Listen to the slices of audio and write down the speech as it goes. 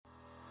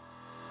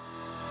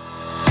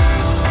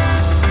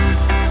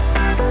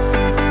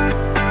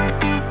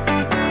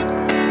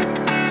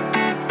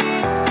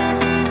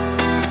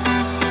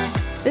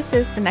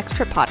is the Next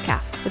Trip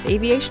podcast with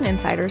aviation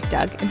insiders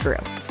Doug and Drew.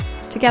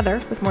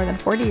 Together, with more than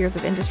 40 years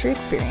of industry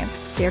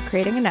experience, they are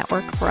creating a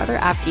network for other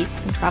av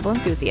geeks and travel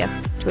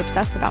enthusiasts to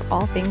obsess about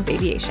all things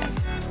aviation.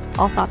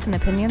 All thoughts and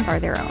opinions are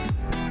their own.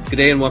 Good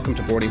day and welcome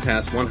to Boarding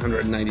Pass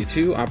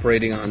 192,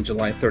 operating on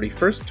July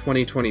 31st,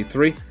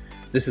 2023.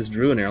 This is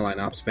Drew, an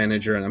airline ops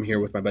manager, and I'm here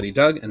with my buddy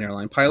Doug, an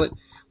airline pilot.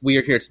 We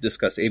are here to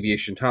discuss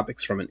aviation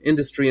topics from an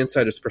industry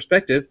insider's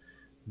perspective.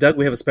 Doug,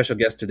 we have a special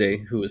guest today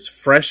who is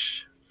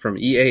fresh from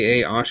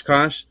EAA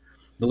Oshkosh.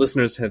 The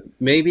listeners have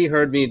maybe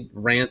heard me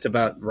rant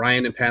about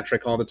Ryan and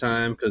Patrick all the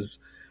time because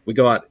we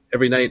go out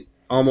every night,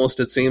 almost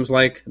it seems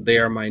like. They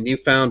are my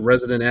newfound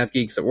resident av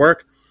geeks at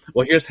work.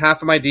 Well, here's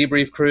half of my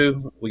debrief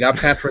crew. We got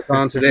Patrick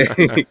on today.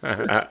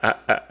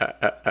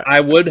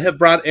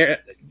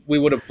 We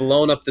would have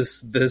blown up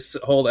this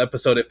whole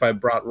episode if I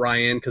brought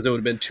Ryan because it would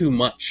have been too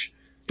much.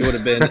 It would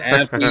have been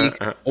av geek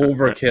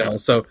overkill.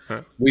 So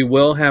we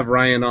will have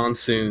Ryan on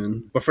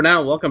soon. But for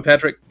now, welcome,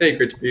 Patrick. Hey,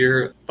 great to be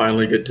here.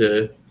 Finally good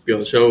to be on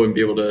the show and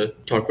be able to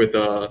talk with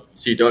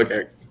Doug.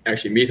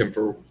 Actually meet him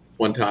for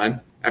one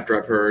time after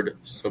I've heard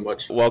so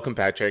much. Welcome,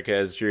 Patrick.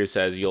 As Drew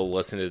says, you'll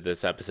listen to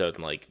this episode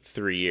in like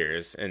 3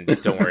 years, and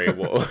don't worry,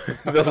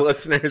 the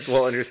listeners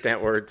will understand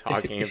what we're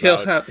talking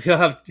about. He'll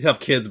have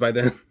kids by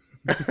then.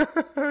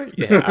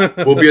 Yeah,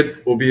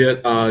 we'll be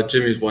at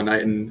Jimmy's one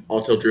night, and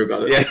I'll tell Drew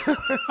about it.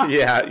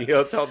 Yeah,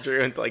 you'll tell Drew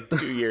in like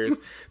 2 years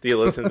that you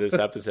listen to this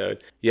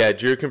episode. Yeah,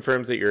 Drew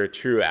confirms that you're a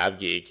true av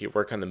geek. You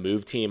work on the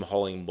move team,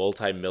 hauling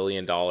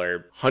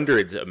multi-million-dollar,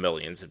 hundreds of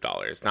millions of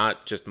dollars,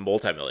 not just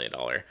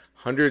multi-million-dollar,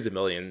 hundreds of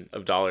millions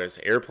of dollars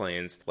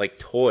airplanes like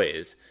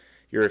toys.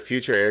 You're a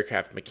future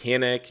aircraft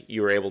mechanic.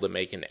 You were able to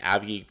make an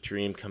av geek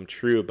dream come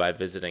true by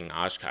visiting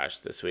Oshkosh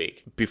this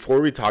week.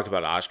 Before we talk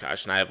about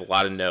Oshkosh, and I have a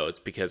lot of notes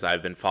because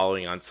I've been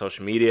following on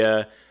social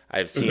media,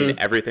 I've seen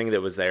everything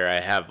that was there. I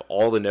have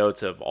all the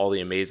notes of all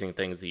the amazing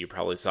things that you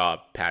probably saw,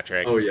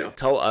 Patrick. Oh, yeah.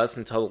 Tell us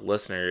and tell the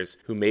listeners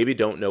who maybe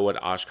don't know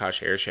what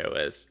Oshkosh Air Show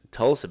is.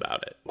 Tell us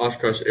about it.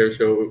 Oshkosh Air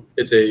Show,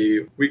 it's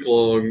a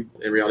week-long,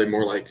 in reality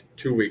more like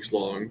 2 weeks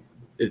long,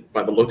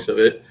 by the looks of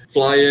it.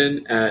 Fly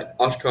in at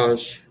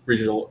Oshkosh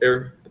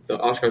the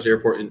Oshkosh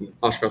Airport in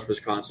Oshkosh,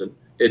 Wisconsin.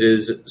 It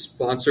is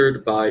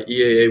sponsored by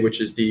EAA,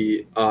 which is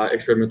the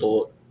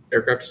Experimental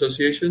Aircraft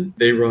Association.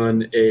 They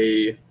run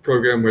a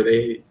program where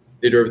they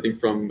do everything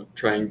from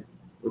trying to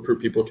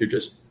recruit people to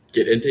just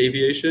get into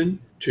aviation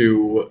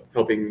to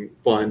helping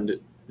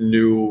fund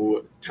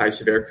new types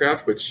of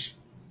aircraft, which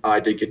I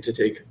did get to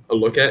take a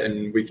look at,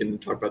 and we can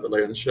talk about that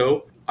later in the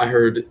show. I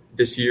heard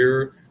this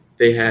year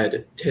they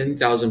had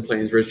 10,000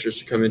 planes registered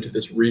to come into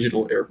this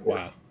regional airport.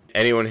 Wow.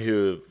 Anyone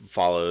who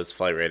follows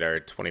Flight Radar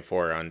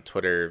 24 on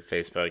Twitter,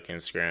 Facebook,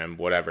 Instagram,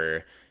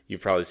 whatever,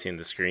 you've probably seen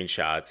the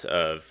screenshots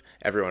of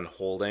everyone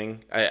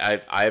holding.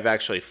 I've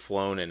actually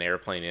flown an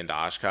airplane into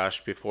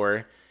Oshkosh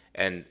before,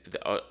 and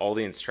all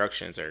the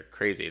instructions are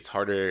crazy. It's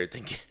harder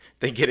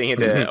than getting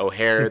into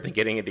O'Hare, than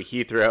getting into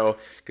Heathrow,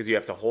 because you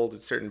have to hold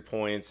at certain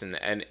points. And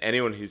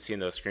anyone who's seen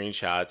those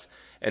screenshots,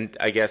 and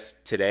I guess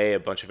today a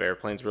bunch of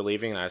airplanes were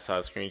leaving, and I saw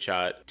a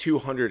screenshot,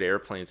 200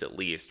 airplanes at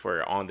least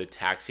were on the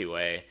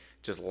taxiway,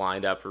 just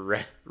lined up,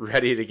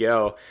 ready to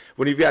go.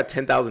 When you've got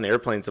 10,000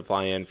 airplanes to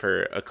fly in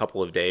for a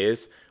couple of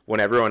days, when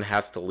everyone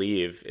has to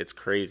leave, it's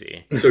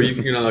crazy. So you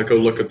can go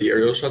look up the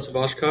aerial shots of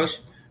Oshkosh,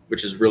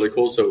 which is really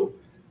cool. So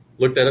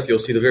look that up. You'll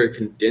see the very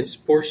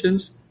condensed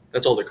portions.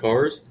 That's all the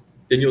cars.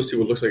 Then you'll see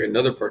what looks like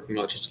another parking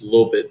lot, just a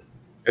little bit.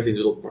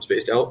 Everything's a little more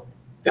spaced out.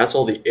 That's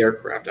all the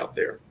aircraft out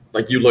there.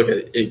 Like, you look at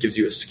it, it gives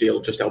you a scale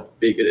of just how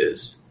big it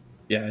is.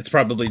 Yeah, it's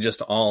probably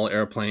just all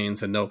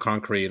airplanes and no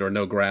concrete or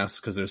no grass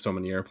because there's so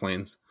many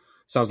airplanes.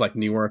 Sounds like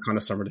Newark on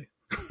a summer day.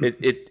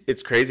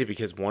 It's crazy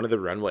because one of the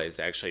runways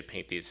actually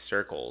paint these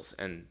circles,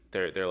 and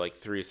they're like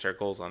 3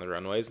 circles on the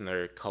runways, and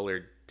they're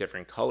colored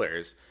different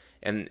colors.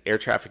 And air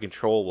traffic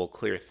control will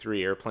clear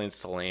 3 airplanes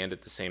to land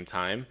at the same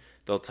time.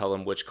 They'll tell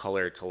them which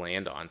color to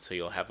land on, so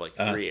you'll have like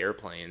 3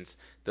 airplanes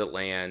that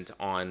land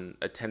on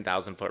a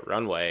 10,000-foot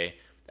runway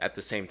at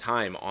the same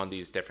time on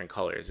these different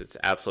colors. It's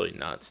absolutely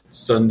nuts.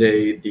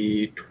 Sunday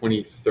the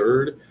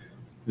 23rd.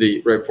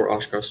 Right before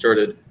Oshkosh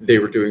started, they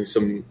were doing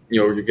some,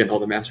 you're getting all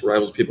the mass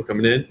arrivals, people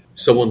coming in.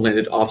 Someone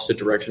landed opposite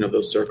direction of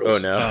those circles. Oh,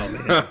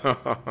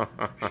 no.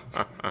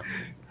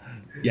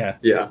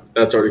 Yeah,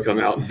 that's already come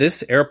out.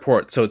 This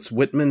airport, so it's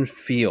Whitman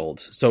Field.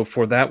 So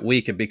for that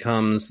week, it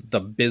becomes the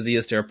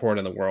busiest airport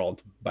in the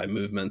world by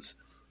movements.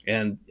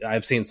 And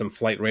I've seen some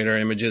Flight Radar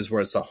images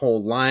where it's a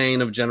whole line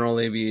of general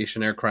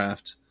aviation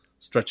aircraft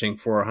stretching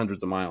for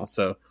hundreds of miles.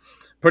 So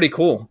pretty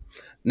cool.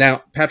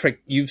 Now,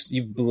 Patrick,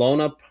 you've blown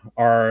up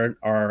our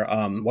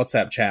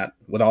WhatsApp chat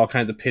with all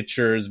kinds of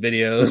pictures,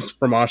 videos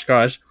from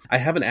Oshkosh. I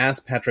haven't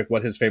asked Patrick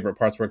what his favorite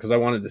parts were because I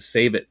wanted to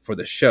save it for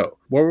the show.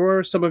 What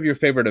were some of your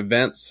favorite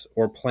events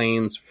or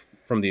planes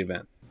from the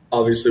event?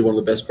 Obviously, one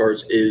of the best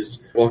parts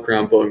is walk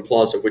around Boeing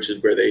Plaza, which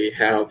is where they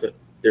have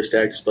their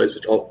stag displays,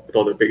 with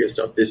all their biggest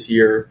stuff. This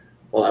year,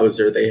 while I was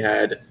there, they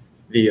had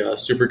the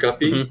Super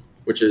Guppy,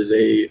 which is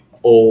a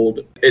old.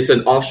 It's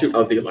an offshoot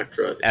of the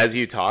Electra. As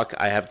you talk,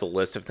 I have the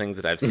list of things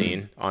that I've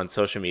seen on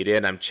social media,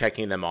 and I'm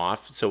checking them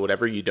off. So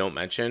whatever you don't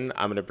mention,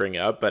 I'm going to bring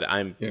up, but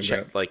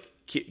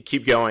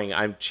keep going.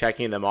 I'm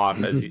checking them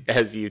off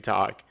as you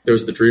talk. There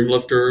was the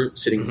Dreamlifter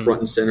sitting front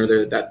and center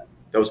there. That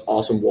was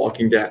awesome.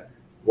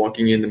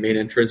 Walking in the main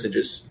entrance and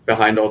just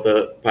behind all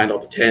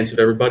the tents of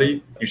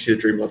everybody, you see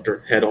the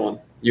Dreamlifter head on.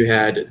 You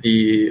had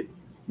the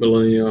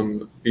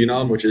Millennium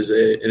Phenom, which is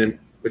an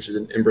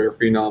Embraer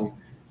Phenom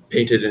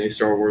painted in a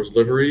Star Wars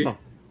livery. Huh.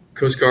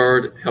 Coast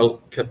Guard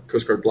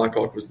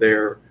Blackhawk was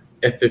there.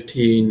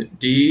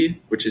 F-15D,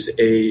 which is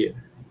a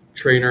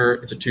trainer.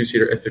 It's a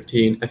 2-seater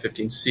F-15,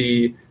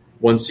 F-15C,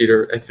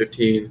 1-seater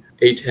F-15,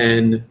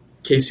 A-10,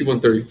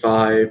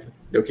 KC-135.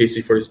 No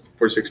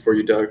KC-46 for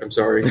you, Doug. I'm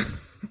sorry.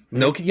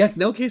 No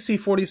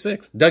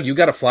KC-46. Doug, you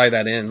got to fly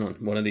that in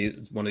one of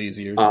these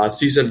years.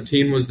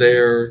 C-17 was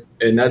there,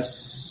 and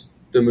that's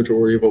the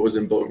majority of what was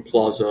in Boeing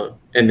Plaza.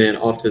 And then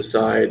off to the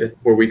side,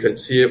 where we couldn't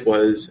see it,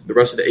 was the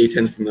rest of the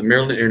A-10s from the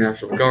Maryland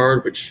International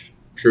Guard, which,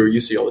 Drew,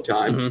 you see all the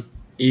time.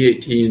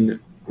 E-18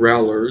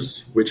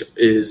 Growlers, which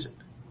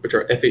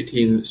are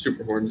F-18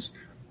 Super Horns,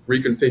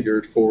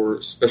 reconfigured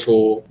for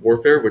special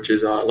warfare, which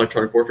is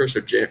electronic warfare,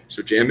 so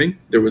jamming.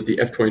 There was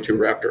the F-22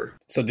 Raptor.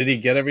 So did he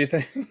get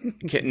everything?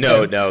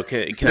 No.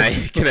 Can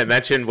I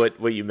mention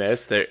what you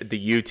missed? The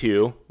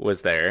U-2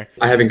 was there.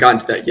 I haven't gotten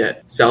to that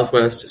yet.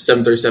 Southwest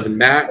 737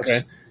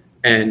 MAX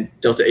and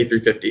Delta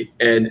A350.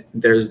 And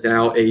there's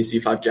now a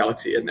C-5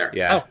 Galaxy in there.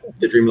 Yeah.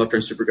 The Dreamlifter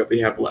and Super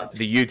Guppy have left.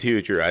 The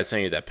U-2, Drew, I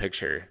sent you that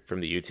picture from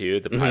the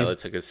U-2. The pilot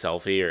took a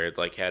selfie or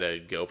had a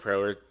GoPro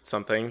or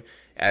something.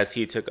 As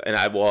he took, and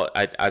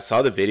I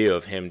saw the video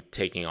of him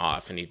taking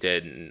off, and he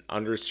did an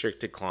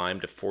unrestricted climb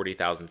to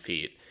 40,000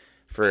 feet.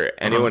 For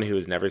anyone who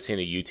has never seen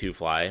a U-2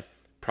 fly,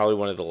 probably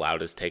one of the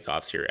loudest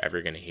takeoffs you're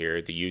ever going to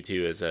hear. The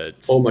U-2 is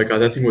oh my god,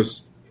 that thing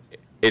was.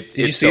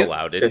 It's so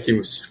loud. That thing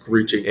was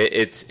screeching.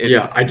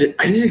 I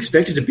didn't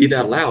expect it to be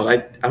that loud. I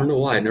don't know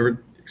why. I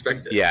never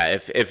expected it. Yeah,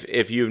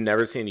 if you've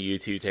never seen a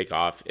U-2 take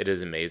off, it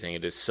is amazing.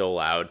 It is so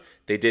loud.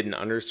 They did an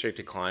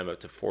unrestricted climb up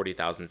to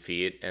 40,000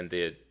 feet, and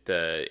the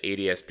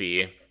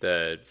ADSB,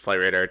 the Flight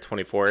Radar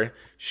 24,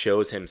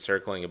 shows him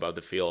circling above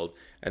the field.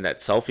 And that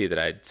selfie that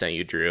I sent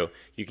you, Drew,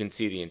 you can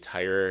see the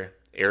entire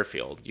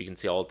airfield. You can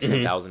see all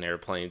 10,000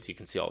 airplanes. You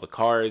can see all the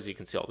cars. You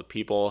can see all the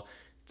people.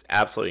 It's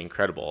absolutely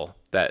incredible.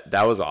 That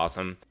was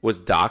awesome. Was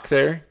Doc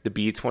there, the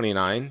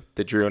B-29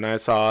 that Drew and I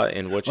saw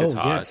in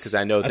Wichita? Because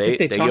I know they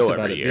go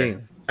every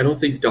year. I don't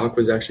think Doc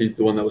was actually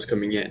the one that was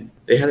coming in.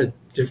 They had a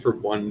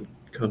different one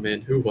come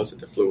in. Who was it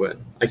that flew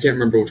in? I can't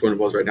remember which one it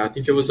was right now. I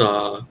think it was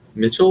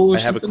Mitchell or something. I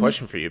have a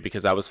question for you,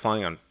 because I was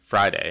flying on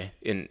Friday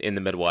in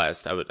the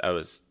Midwest. I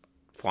was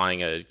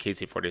flying a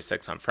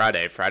KC-46 on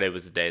Friday. Friday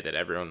was the day that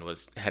everyone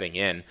was heading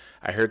in.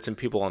 I heard some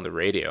people on the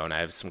radio, and I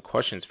have some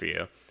questions for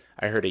you.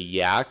 I heard a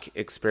Yak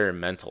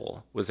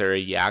experimental. Was there a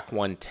Yak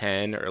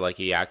 110 or a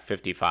Yak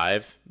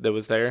 55 that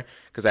was there?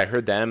 Because I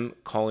heard them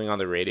calling on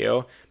the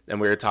radio, and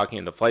we were talking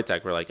in the flight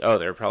deck. We're like, oh,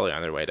 they're probably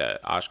on their way to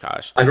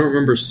Oshkosh. I don't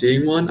remember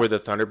seeing one. Were the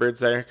Thunderbirds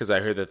there? Because I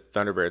heard the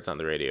Thunderbirds on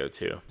the radio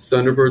too.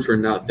 Thunderbirds were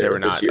not there. They were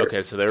not. This year.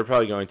 Okay, so they were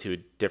probably going to a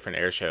different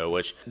air show,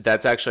 which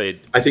that's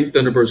actually. I think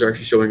Thunderbirds are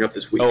actually showing up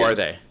this weekend. Oh, are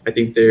they? I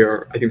think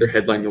they're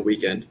headlining the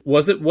weekend.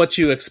 Was it what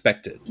you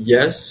expected?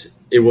 Yes,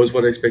 it was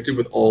what I expected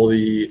with all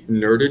the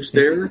nerdage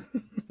there.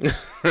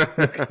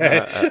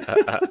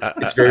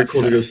 It's very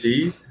cool to go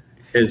see.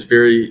 It's a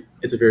very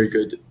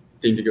good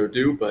thing to go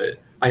do, but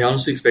I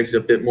honestly expected a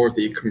bit more of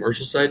the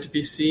commercial side to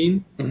be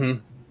seen,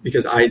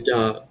 because I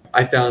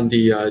found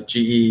the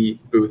GE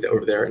booth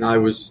over there, and I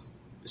was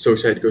so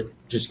excited to go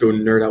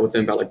nerd out with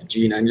them about the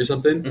G90 or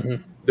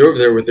something. They're over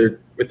there with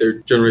their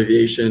general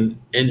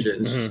aviation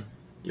engines.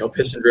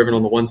 Piston driven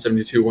on the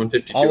 172,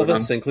 152. All of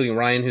us, including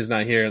Ryan, who's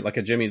not here, like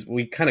a Jimmy's,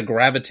 we kind of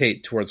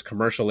gravitate towards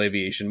commercial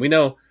aviation. We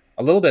know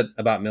a little bit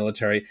about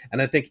military,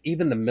 and I think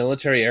even the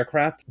military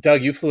aircraft.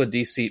 Doug, you flew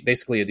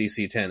basically a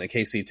DC-10, a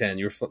KC-10.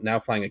 You're now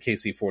flying a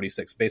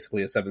KC-46,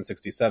 basically a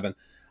 767.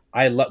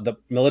 I love the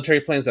military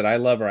planes that I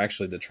love are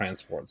actually the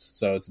transports.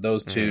 So it's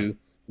those two,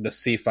 the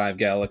C-5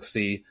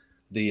 Galaxy,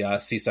 the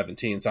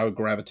C-17. So I would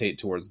gravitate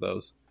towards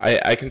those.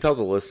 I can tell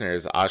the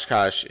listeners,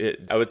 Oshkosh,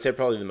 I would say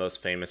probably the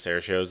most famous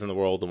air shows in the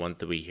world, the ones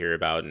that we hear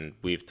about and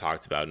we've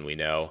talked about and we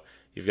know.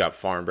 You've got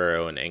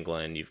Farnborough in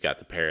England, you've got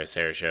the Paris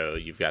Air Show,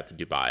 you've got the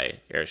Dubai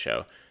Air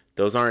Show.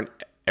 Those aren't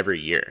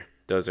every year.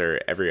 Those are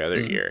every other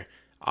year.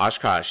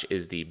 Oshkosh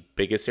is the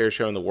biggest air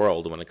show in the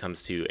world when it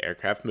comes to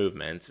aircraft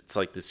movements. It's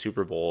like the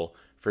Super Bowl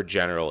for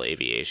general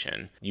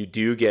aviation. You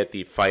do get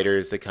the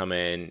fighters that come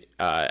in.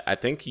 I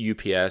think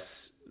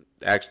UPS,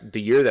 actually,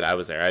 the year that I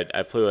was there,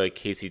 I flew a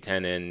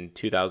KC-10 in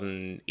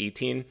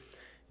 2018.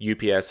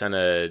 UPS sent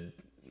a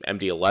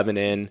MD-11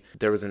 in.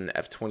 There was an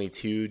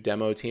F-22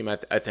 demo team. I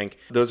think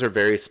those are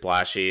very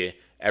splashy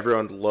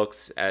everyone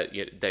looks at,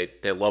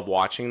 they love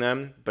watching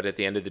them, but at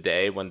the end of the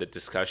day, when the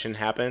discussion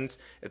happens,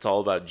 it's all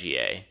about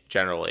GA,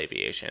 general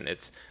aviation.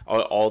 It's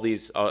all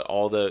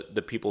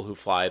the people who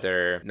fly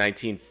their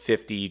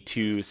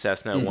 1952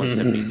 Cessna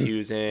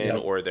 172s in,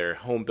 or their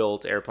home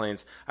built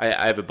airplanes. I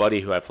have a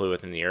buddy who I flew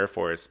with in the Air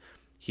Force.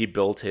 He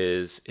built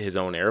his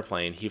own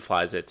airplane. He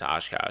flies it to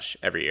Oshkosh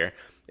every year.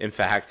 In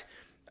fact,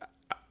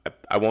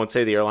 I won't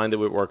say the airline that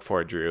we work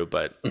for, Drew,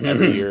 but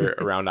every year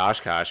around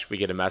Oshkosh, we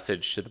get a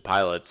message to the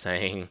pilot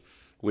saying,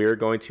 we're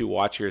going to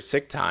watch your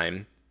sick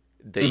time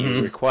that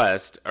you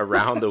request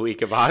around the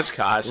week of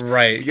Oshkosh.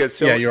 Right. Because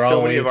so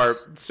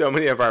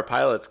many of our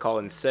pilots call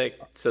in sick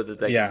so that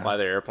they can fly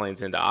their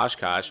airplanes into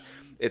Oshkosh.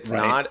 It's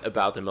not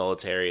about the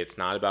military. It's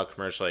not about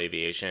commercial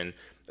aviation.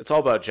 It's all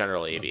about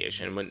general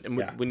aviation.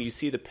 When you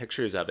see the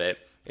pictures of it,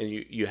 and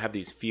you have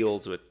these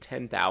fields with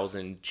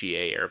 10,000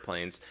 GA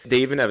airplanes. They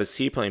even have a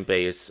seaplane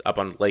base up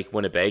on Lake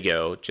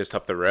Winnebago, just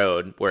up the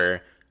road,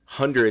 where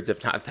hundreds,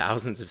 if not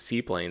thousands, of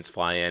seaplanes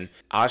fly in.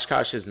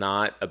 Oshkosh is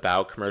not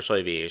about commercial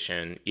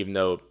aviation, even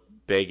though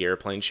big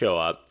airplanes show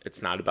up.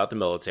 It's not about the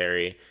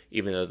military,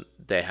 even though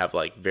they have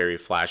like very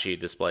flashy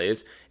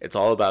displays. It's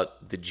all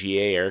about the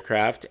GA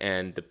aircraft,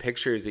 and the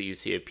pictures that you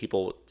see of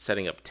people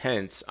setting up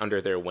tents under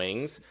their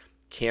wings,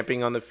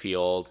 camping on the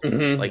field.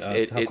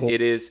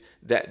 It is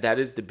that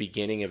is the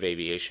beginning of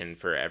aviation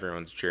for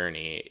everyone's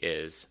journey,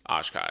 is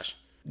Oshkosh.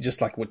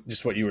 Just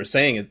what you were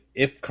saying,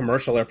 if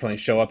commercial airplanes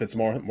show up, it's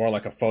more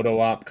like a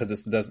photo op, because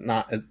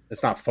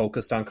it's not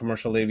focused on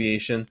commercial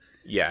aviation.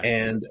 Yeah.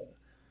 And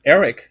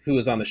Eric, who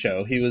was on the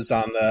show, he was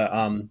on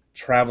the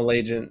Travel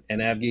Agent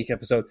and AvGeek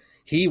episode.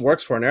 He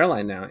works for an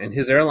airline now, and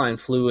his airline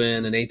flew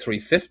in an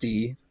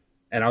A350,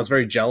 and I was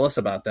very jealous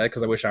about that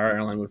because I wish our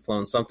airline would have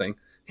flown something.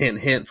 Hint,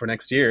 hint, for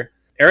next year.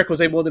 Eric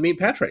was able to meet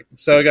Patrick.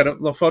 So I got a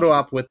little photo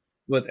op with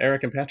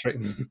Eric and Patrick.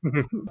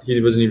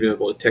 He wasn't even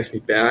able to text me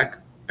back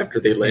after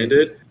they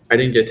landed. I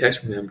didn't get a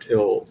text from him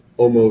until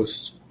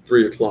almost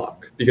 3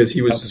 o'clock because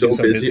he was so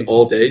busy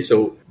all day.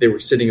 So they were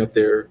sitting up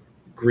there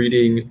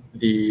greeting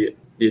the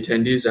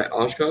attendees at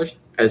Oshkosh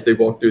as they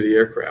walked through the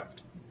aircraft.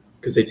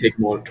 Because they take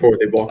them on a tour.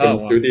 They walk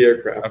them through the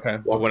aircraft. Okay.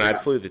 When I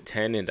flew the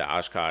 10 into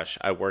Oshkosh,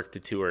 I worked the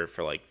tour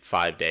for like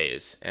 5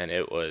 days, and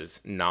it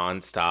was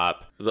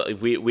nonstop.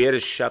 We had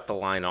to shut the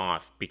line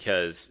off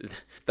because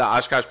the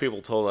Oshkosh people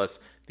told us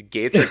the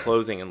gates are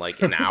closing in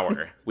like an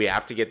hour. We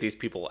have to get these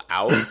people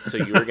out, so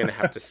you're going to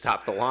have to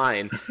stop the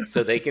line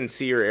so they can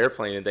see your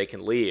airplane and they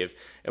can leave.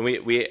 And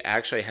we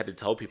actually had to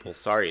tell people,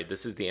 sorry,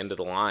 this is the end of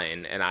the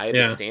line. And I had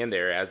to stand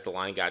there as the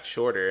line got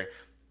shorter,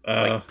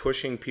 like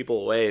pushing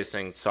people away,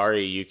 saying,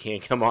 sorry, you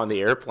can't come on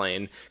the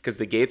airplane because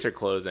the gates are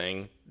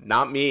closing.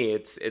 Not me.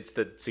 It's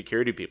the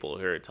security people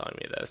who are telling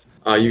me this.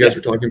 You guys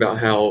were talking about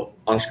how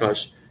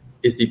Oshkosh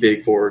is the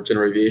big for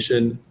general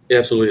aviation. It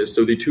absolutely is.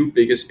 So the two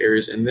biggest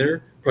areas in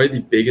there, probably the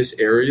biggest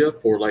area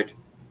for like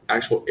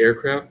actual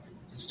aircraft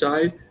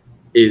side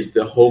is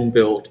the home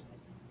built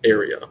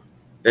area.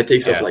 That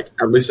takes up like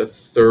at least a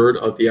third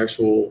of the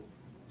actual,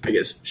 I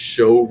guess,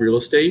 show real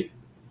estate.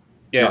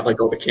 Yeah. Not like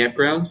all the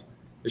campgrounds.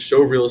 The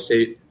show real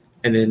estate,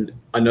 and then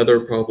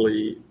another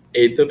probably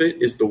eighth of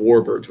it is the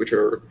warbirds,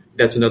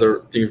 that's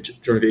another thing of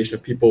general aviation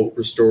of people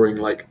restoring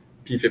like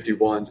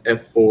P-51s,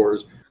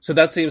 F-4s. So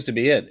that seems to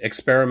be it.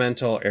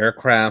 Experimental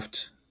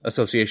Aircraft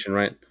Association,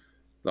 right?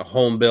 The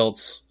home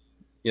built,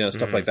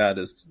 stuff like that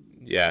is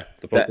the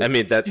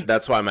focus.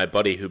 That's why my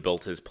buddy who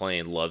built his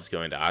plane loves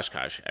going to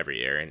Oshkosh every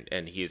year,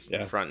 and he's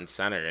front and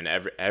center, and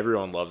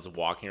everyone loves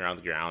walking around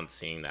the ground,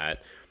 seeing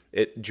that.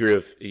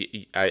 Drew,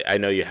 I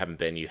know you haven't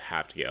been. You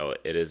have to go.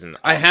 It is an.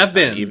 I have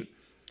been.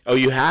 Oh,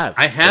 you have.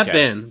 I have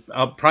been.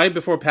 Probably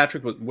before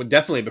Patrick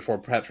definitely before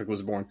Patrick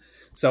was born.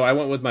 So I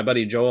went with my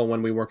buddy Joel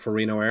when we worked for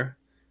Reno Air.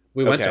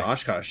 We went to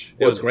Oshkosh.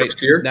 It was great.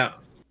 First year? Now,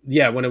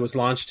 when it was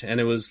launched, and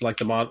it was like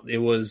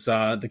it was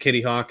the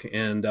Kitty Hawk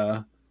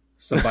and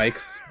some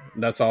bikes.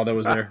 That's all that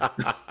was there.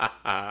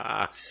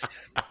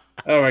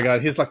 Oh my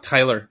God, he's like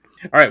Tyler.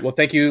 All right. Well,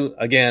 thank you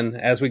again.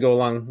 As we go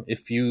along,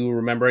 if you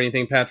remember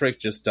anything, Patrick,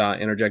 just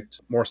interject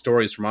more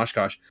stories from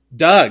Oshkosh.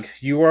 Doug,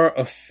 you are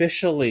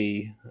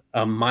officially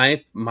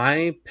my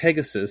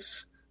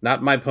Pegasus,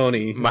 not my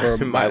pony.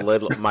 My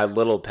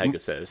little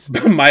Pegasus.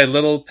 My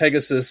little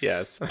Pegasus.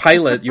 Yes.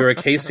 Pilot. You're a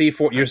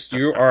KC-4.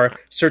 You are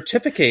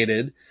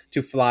certificated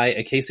to fly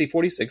a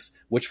KC-46,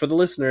 which for the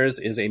listeners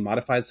is a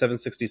modified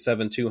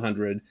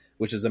 767-200,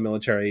 which is a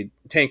military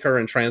tanker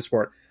and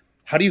transport.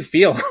 How do you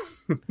feel?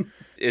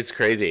 It's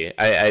crazy.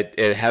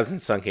 It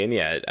hasn't sunk in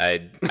yet.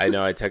 I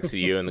know I texted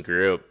you in the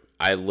group.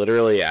 I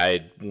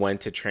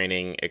went to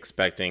training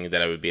expecting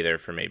that I would be there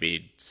for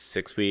maybe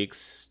 6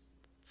 weeks,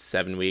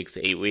 7 weeks,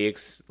 8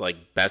 weeks,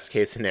 like best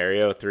case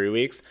scenario, 3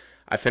 weeks.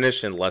 I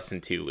finished in less than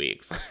 2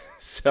 weeks.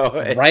 So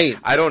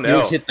I don't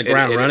know. You hit the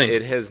ground running.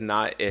 It has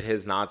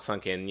not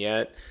sunk in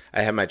yet.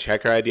 I had my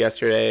check ride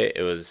yesterday.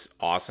 It was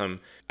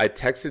awesome. I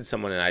texted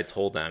someone and I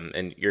told them,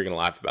 and you're going to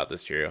laugh about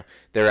this, Drew.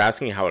 They were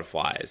asking how it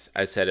flies.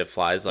 I said it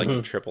flies like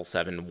a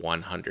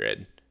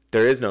 777-100.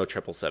 There is no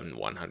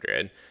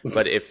 777-100.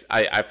 But if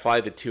I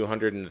fly the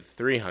 200 and the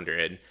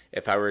 300,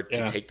 if I were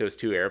to take those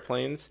two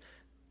airplanes,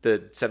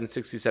 the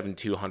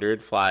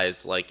 767-200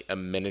 flies like a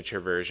miniature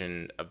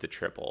version of the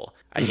triple.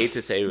 I hate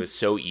to say it was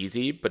so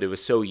easy, but it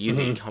was so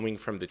easy coming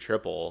from the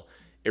triple.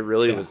 It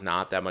really was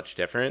not that much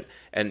different.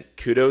 And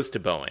kudos to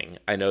Boeing.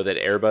 I know that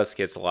Airbus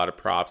gets a lot of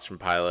props from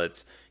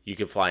pilots. You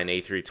could fly an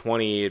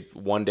A320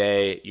 one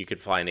day, you could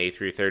fly an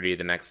A330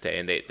 the next day,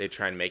 and they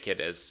try and make it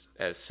as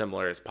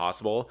similar as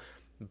possible.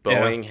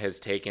 Boeing has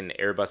taken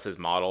Airbus's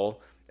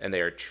model, and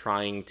they are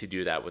trying to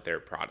do that with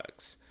their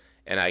products.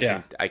 And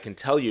I can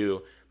tell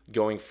you,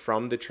 going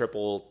from the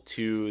triple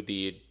to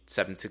the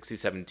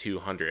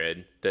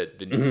 767-200,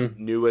 the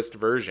newest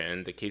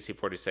version, the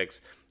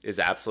KC-46, is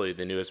absolutely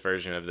the newest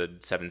version of the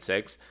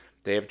 76.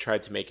 They have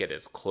tried to make it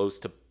as close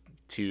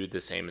to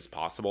the same as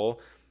possible.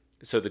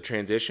 So the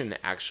transition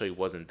actually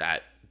wasn't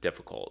that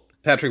difficult.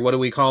 Patrick, what do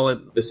we call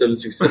it? The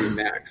 767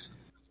 MAX.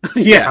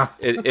 Yeah.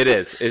 It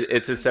is.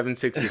 It's a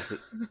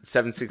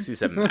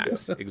 767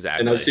 MAX. Exactly.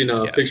 And I've seen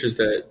pictures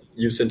that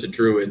you sent to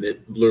Drew, and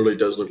it literally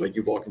does look like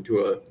you walk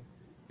into a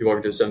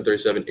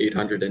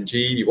 737-800 NG,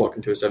 you walk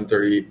into a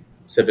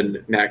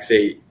 737 MAX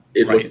 8,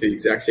 it looks the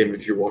exact same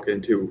if you're walking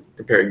into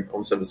comparing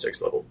on the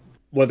 76 level.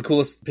 One of the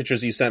coolest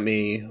pictures you sent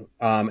me,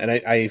 and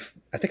I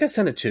think I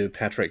sent it to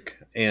Patrick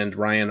and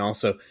Ryan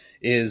also,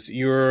 is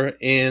you're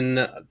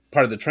in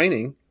part of the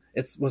training.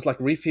 It was like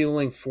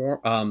refueling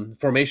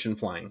formation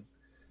flying,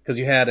 because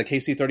you had a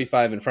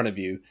KC-35 in front of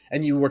you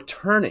and you were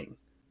turning.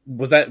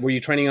 Were you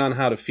training on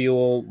how to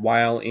fuel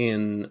while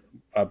in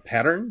a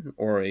pattern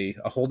or a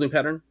holding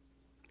pattern?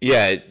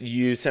 Yeah,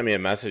 you sent me a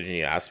message and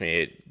you asked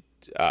me,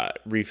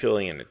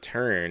 refueling in a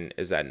turn,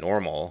 is that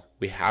normal?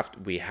 We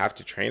have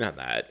to train on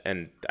that.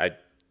 And I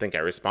think I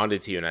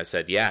responded to you and I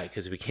said, yeah,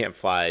 because we can't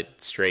fly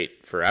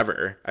straight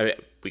forever. I mean,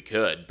 we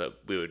could, but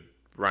we would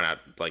run out,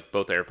 like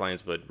both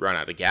airplanes would run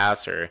out of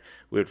gas, or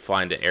we would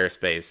fly into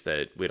airspace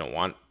that we don't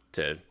want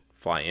to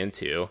fly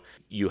into.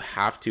 You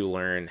have to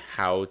learn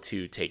how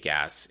to take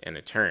gas in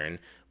a turn.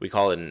 We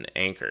call it an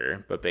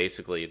anchor, but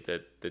basically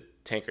the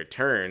tanker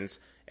turns,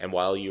 and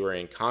while you are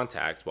in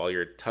contact, while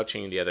you're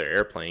touching the other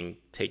airplane,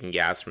 taking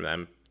gas from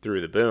them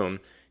through the boom,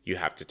 you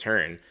have to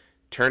turn.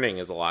 Turning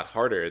is a lot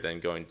harder than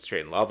going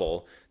straight and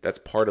level. That's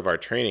part of our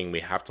training.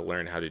 We have to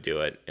learn how to do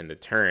it in the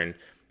turn.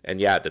 And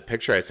yeah, the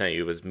picture I sent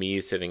you was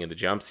me sitting in the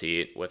jump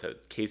seat with a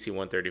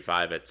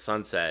KC-135 at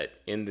sunset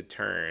in the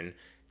turn,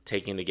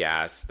 taking the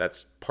gas.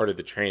 That's part of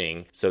the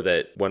training, so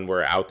that when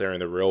we're out there in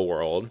the real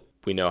world,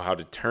 we know how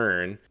to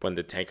turn when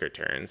the tanker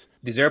turns.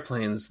 These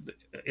airplanes,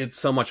 it's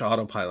so much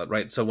autopilot,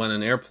 right? So when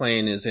an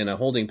airplane is in a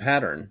holding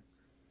pattern,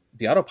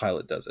 the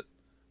autopilot does it.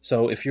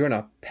 So if you're in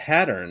a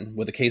pattern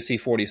with a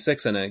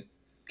KC-46 and a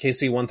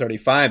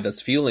KC-135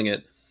 that's fueling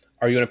it,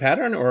 are you in a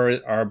pattern, or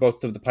are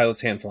both of the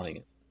pilots hand flying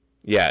it?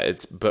 Yeah,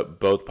 but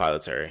both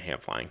pilots are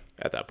hand flying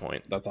at that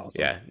point. That's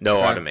awesome. Yeah,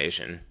 no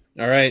automation.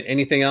 All right.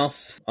 Anything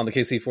else on the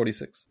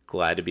KC-46?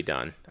 Glad to be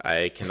done.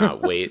 I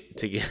cannot wait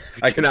to get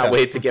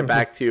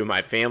back to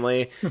my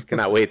family.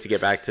 Cannot wait to get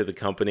back to the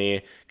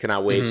company.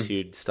 Cannot wait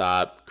to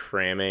stop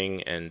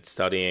cramming and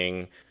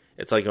studying.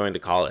 It's like going to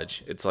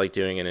college. It's like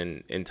doing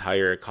an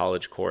entire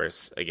college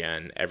course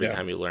again. Every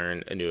time you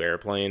learn a new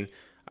airplane.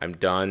 I'm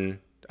done.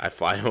 I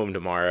fly home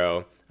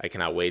tomorrow. I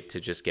cannot wait to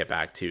just get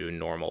back to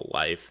normal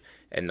life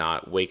and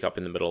not wake up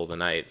in the middle of the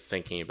night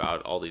thinking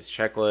about all these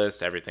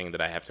checklists, everything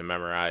that I have to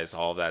memorize,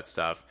 all of that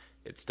stuff.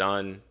 It's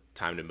done.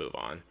 Time to move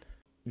on.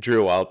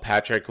 Drew, while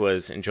Patrick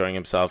was enjoying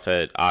himself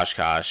at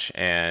Oshkosh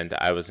and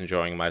I was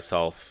enjoying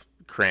myself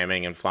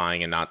cramming and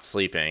flying and not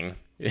sleeping,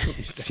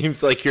 it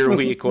seems like your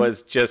week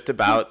was just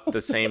about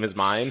the same as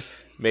mine.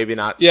 Maybe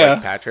not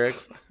like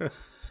Patrick's.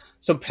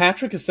 So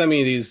Patrick has sent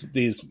me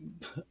these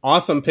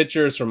awesome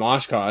pictures from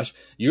Oshkosh.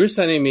 You're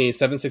sending me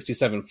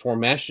 767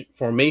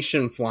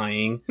 formation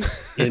flying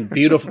in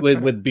beautiful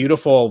with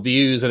beautiful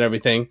views and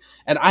everything,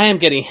 and I am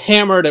getting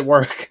hammered at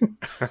work.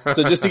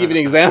 So just to give you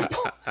an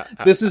example,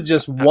 this is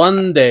just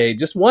one day.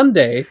 Just one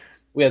day,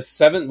 we had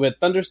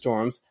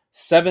thunderstorms,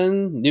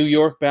 7 New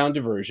York bound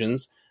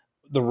diversions.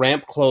 The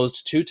ramp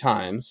closed 2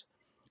 times.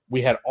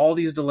 We had all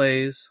these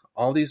delays,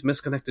 all these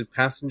misconnected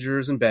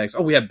passengers and bags.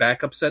 Oh, we had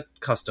backups at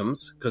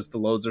customs because the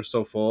loads are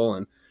so full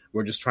and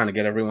we're just trying to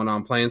get everyone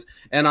on planes.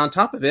 And on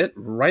top of it,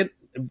 right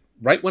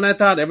when I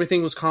thought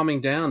everything was calming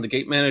down, the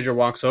gate manager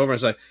walks over and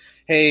is like,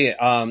 hey,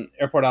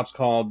 airport ops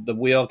called, the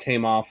wheel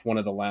came off one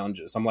of the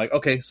lounges. I'm like,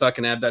 okay, so I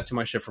can add that to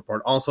my shift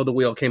report. Also, the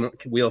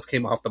wheels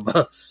came off the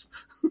bus.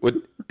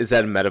 Is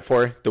that a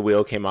metaphor? The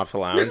wheel came off the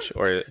lounge,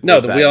 or no?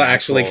 The wheel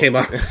actually came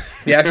off.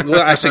 The actual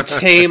wheel actually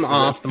came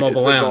off the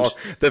mobile lounge.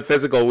 The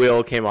physical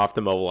wheel came off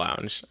the mobile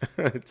lounge.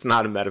 It's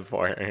not a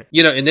metaphor.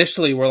 You know,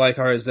 initially we're like,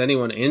 is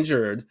anyone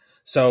injured?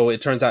 So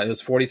it turns out it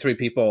was 43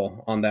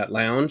 people on that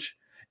lounge,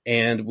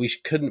 and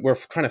we're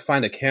trying to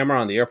find a camera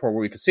on the airport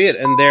where we could see it,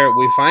 and there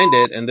we find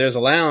it, and there's a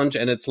lounge,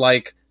 and it's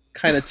like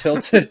kind of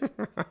tilted.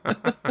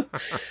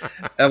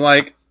 I'm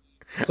like,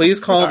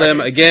 please call them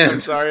again. I'm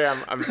sorry.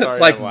 I'm sorry. It's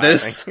like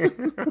this.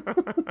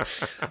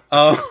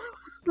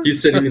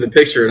 He's sending me the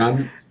picture,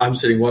 and I'm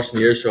sitting watching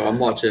the air show. I'm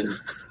watching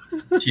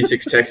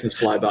T6 Texans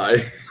fly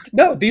by.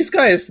 No, these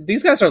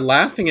guys are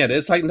laughing at it.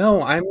 It's like,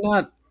 no, I'm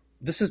not.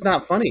 This is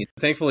not funny.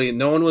 Thankfully,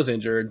 no one was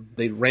injured.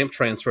 They ramp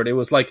transferred. It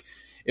was like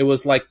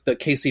the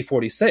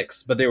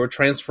KC-46, but they were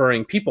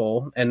transferring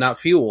people and not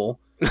fuel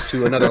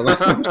to another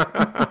lounge.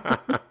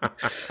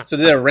 So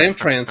they did a ramp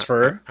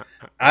transfer.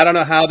 I don't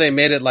know how they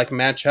made it like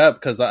match up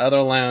because the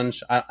other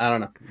lounge, I don't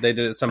know. They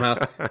did it somehow.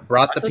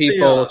 Brought the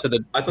people to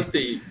the. I thought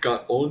they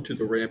got onto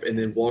the ramp and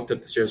then walked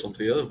up the stairs onto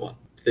the other one.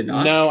 Did they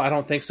not? No, I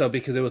don't think so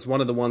because it was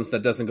one of the ones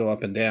that doesn't go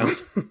up and down.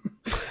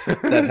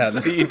 That had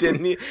so you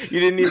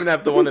didn't even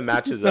have the one that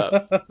matches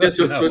up. Yeah,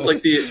 so it's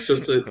like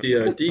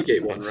the D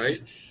gate one, right?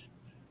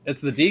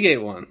 It's the D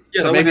gate one.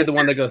 Yeah, so maybe the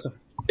one that goes.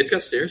 It's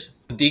got stairs.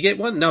 The D gate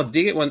one? No, the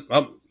D gate one.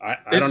 Oh, I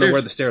don't know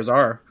where the stairs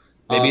are.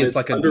 Maybe it's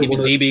like a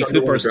DB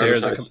Cooper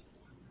stairs.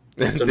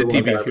 The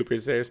DB Cooper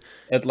stairs.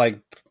 It like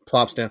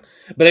plops down.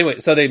 But anyway,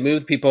 so they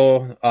moved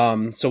people.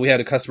 So we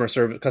had a customer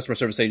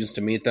service agents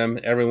to meet them.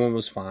 Everyone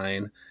was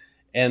fine.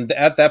 And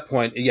at that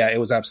point, yeah, it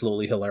was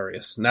absolutely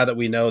hilarious. Now that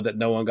we know that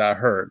no one got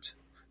hurt,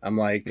 I'm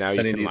like now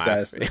sending these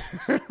guys,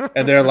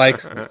 and they're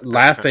like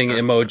laughing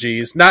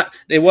emojis.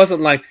 It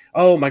wasn't like,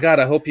 oh my god,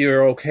 I hope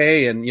you're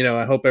okay, and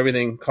I hope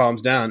everything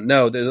calms down.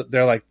 No,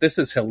 they're like, this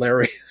is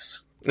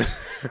hilarious.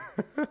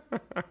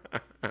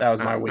 That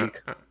was my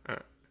week.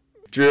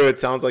 Drew, it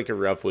sounds like a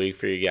rough week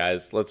for you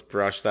guys. Let's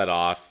brush that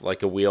off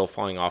like a wheel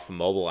falling off a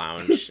mobile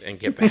lounge and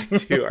get back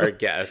to our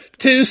guest.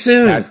 Too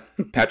soon.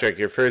 Patrick,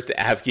 your first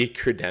AvGeek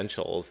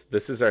credentials.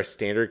 This is our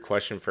standard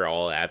question for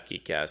all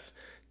AvGeek guests.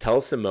 Tell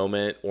us a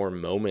moment or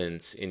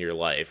moments in your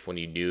life when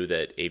you knew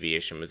that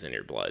aviation was in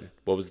your blood.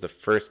 What was the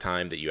first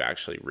time that you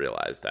actually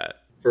realized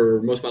that?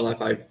 For most of my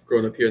life, I've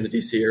grown up here in the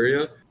DC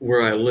area.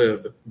 Where I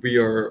live, we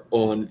are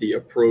on the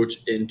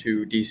approach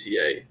into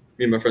DCA.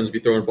 Me and my friends would be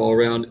throwing a ball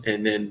around,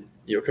 and then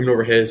coming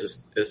overhead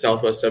is a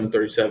Southwest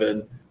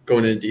 737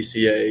 going into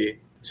DCA.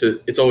 So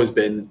it's always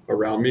been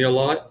around me a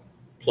lot.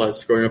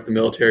 Plus, growing up in the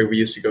military, we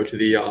used to go to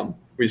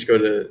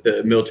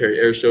the military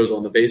air shows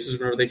on the bases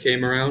whenever they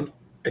came around.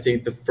 I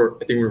think where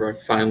I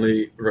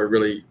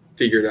really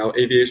figured out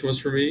aviation was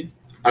for me,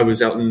 I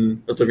was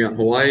living out in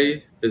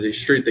Hawaii. There's a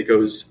street that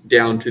goes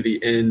down to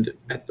the end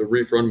at the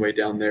reef runway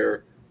down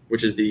there,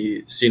 which is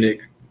the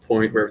scenic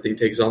point where everything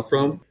takes off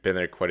from. Been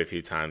there quite a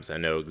few times. I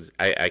know.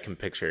 I can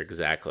picture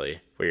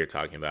exactly what you're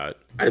talking about.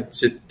 I'd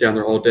sit down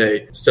there all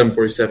day.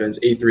 747s,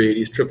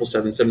 A380s,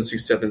 777s,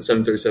 737s,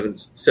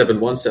 737s,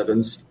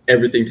 717s,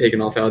 everything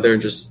taken off out of there,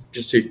 and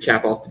just to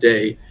cap off the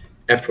day,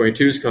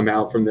 F-22s come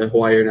out from the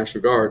Hawaii Air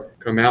National Guard,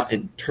 come out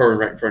and turn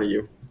right in front of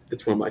you.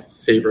 It's one of my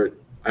favorite.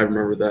 I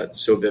remember that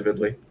so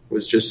vividly.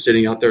 Was just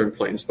sitting out there and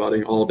plane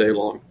spotting all day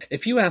long.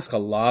 If you ask a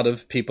lot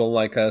of people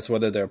like us,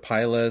 whether they're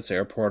pilots,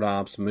 airport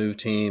ops, move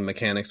team,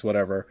 mechanics,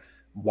 whatever,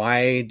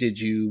 why did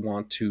you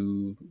want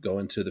to go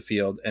into the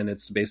field? And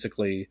it's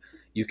basically,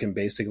 you can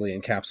basically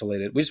encapsulate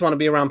it. We just want to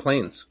be around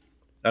planes.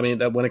 I mean,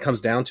 when it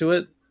comes down to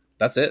it,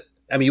 that's it.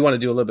 I mean, you want to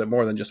do a little bit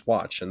more than just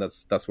watch, and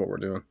that's what we're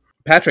doing.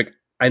 Patrick,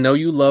 I know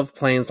you love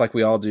planes like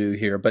we all do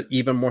here, but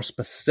even more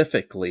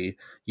specifically,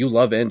 you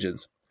love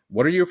engines.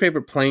 What are your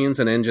favorite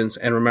planes and engines?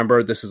 And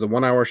remember, this is a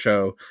 1-hour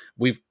show.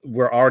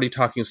 We're already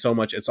talking so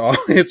much.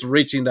 It's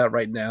reaching that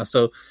right now.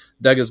 So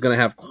Doug is going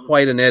to have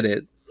quite an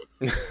edit.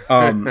 We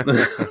don't want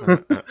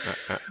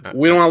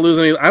to lose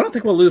any. I don't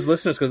think we'll lose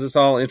listeners because it's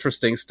all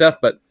interesting stuff.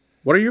 But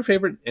what are your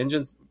favorite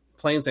engines,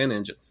 planes and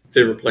engines?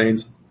 Favorite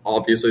planes,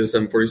 obviously the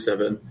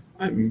 747.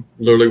 I'm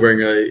literally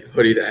wearing a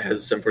hoodie that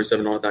has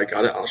 747 on it that I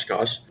got at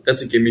Oshkosh.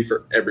 That's a gimme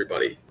for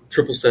everybody.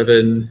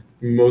 777,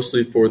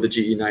 mostly for the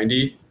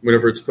GE90.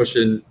 Whenever it's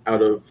pushing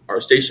out of our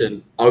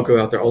station, I'll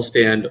go out there. I'll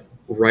stand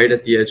right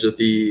at the edge of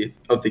the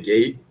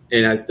gate,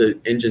 and as the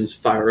engines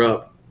fire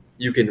up,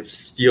 you can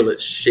feel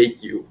it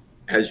shake you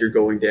as you're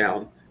going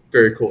down.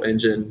 Very cool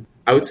engine.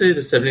 I would say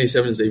the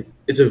 787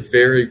 is a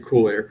very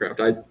cool aircraft.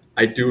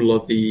 I do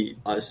love the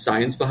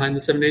science behind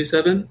the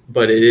 787,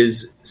 but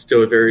it's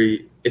still a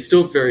very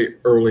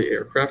early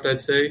aircraft,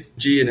 I'd say.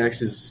 The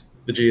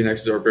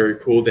GNXs are very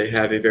cool. They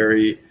have a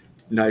very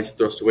nice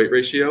thrust to weight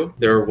ratio.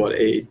 They're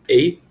a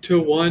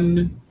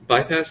 8-to-1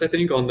 bypass, I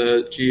think, on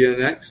the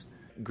GNX.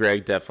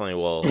 Greg definitely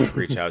will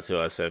reach out to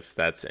us if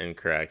that's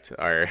incorrect.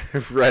 Our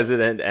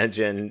resident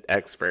engine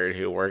expert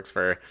who works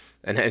for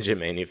an engine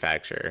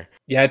manufacturer.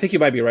 Yeah, I think you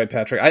might be right,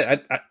 Patrick.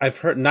 I've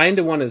heard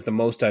 9-to-1 is the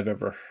most I've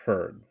ever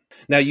heard.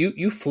 Now,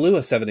 you flew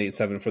a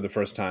 787 for the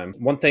first time.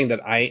 One thing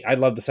that I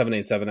love the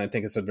 787. I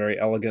think it's a very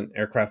elegant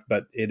aircraft,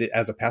 but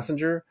as a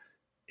passenger,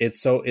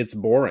 it's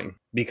boring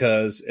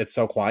because it's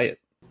so quiet.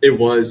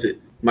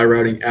 My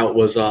routing out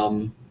was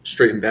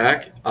straight and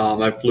back.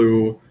 I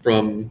flew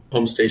from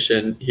home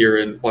station here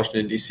in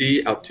Washington,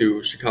 D.C. out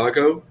to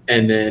Chicago,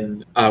 and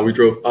then we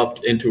drove up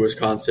into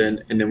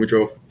Wisconsin, and then we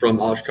drove from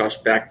Oshkosh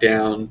back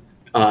down,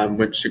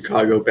 went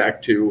Chicago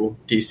back to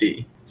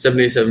D.C.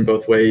 787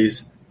 both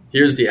ways.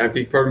 Here's the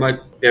AvGeek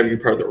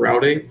part of the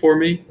routing for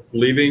me.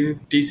 Leaving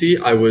D.C.,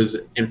 I was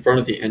in front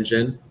of the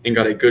engine and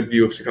got a good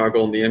view of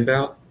Chicago on the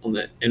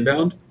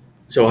inbound.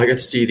 So I got to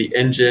see the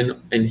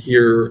engine and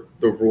hear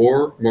the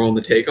roar more on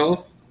the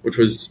takeoff, which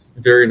was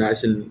very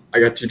nice. And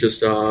I got to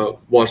just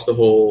watch the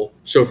whole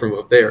show from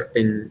up there.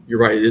 And you're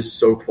right, it is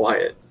so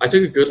quiet. I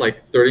took a good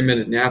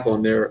 30-minute nap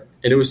on there,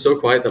 and it was so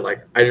quiet that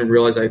I didn't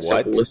realize I had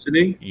stopped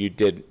listening. You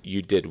did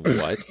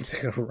what?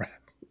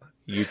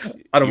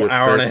 On an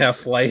hour and a half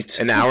flight.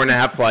 An hour and a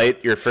half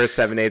flight, your first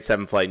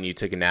 787 flight, and you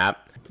took a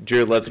nap.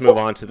 Drew, let's move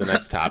on to the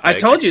next topic. I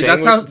told you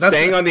that's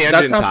staying on the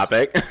engine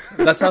topic.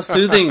 That's how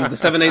soothing the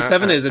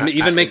 787 is. It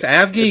even makes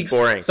av geeks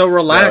so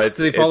relaxed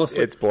they fall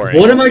asleep. It's boring.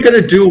 What am I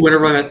going to do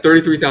whenever I'm at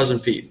 33,000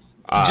 feet?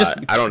 Just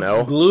I don't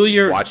know. Glue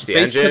your watch the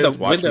face engines, to the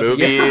watch window.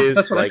 movies. Yeah,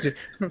 that's what I do.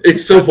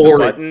 It's so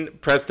boring.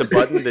 Press the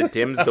button that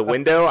dims the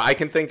window. I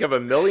can think of a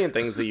million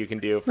things that you can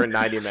do for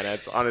 90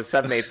 minutes on a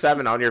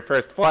 787 on your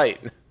first flight.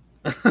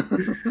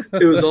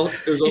 It was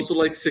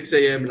also 6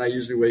 a.m. and I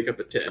usually wake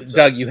up at 10. So.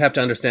 Doug, you have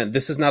to understand,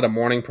 this is not a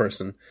morning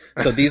person.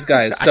 So these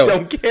guys, I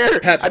don't care.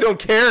 I don't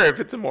care if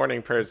it's a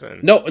morning person.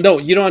 No,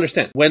 you don't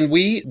understand.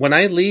 When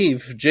I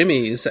leave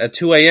Jimmy's at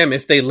 2 a.m.,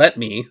 if they let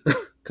me,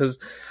 because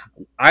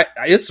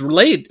it's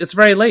late. It's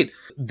very late.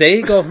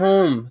 They go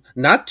home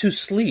not to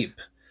sleep.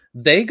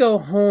 They go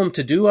home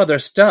to do other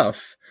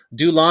stuff,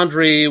 do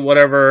laundry,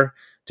 whatever,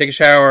 take a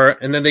shower,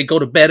 and then they go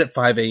to bed at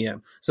 5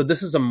 a.m. So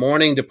this is a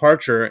morning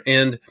departure,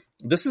 and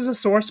this is a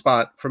sore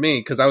spot for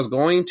me because I was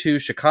going to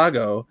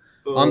Chicago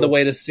on the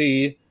way to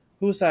see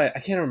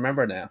I can't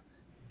remember now.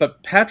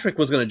 But Patrick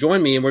was going to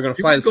join me, and we're going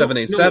to fly the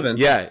 787.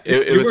 No, yeah,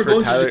 it was for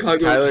Tyler.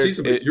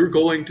 You were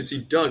going to see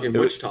Doug in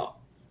Wichita.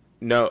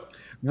 No.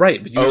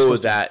 Right. But it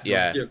was that.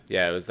 Yeah,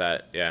 it was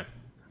that. Yeah.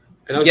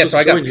 And I was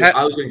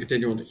I was going to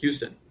continue on to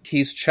Houston.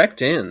 He's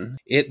checked in.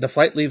 The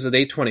flight leaves at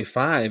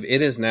 8:25.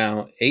 It is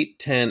now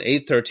 8:10,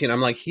 8:13.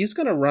 I'm like, he's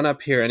going to run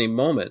up here any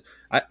moment.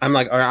 I'm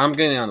like, all right, I'm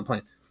getting on the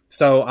plane.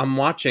 So I'm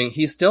watching.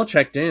 He's still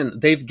checked in.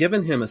 They've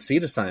given him a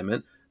seat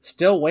assignment.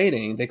 Still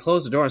waiting. They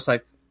close the door. It's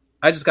like,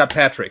 I just got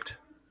Patricked.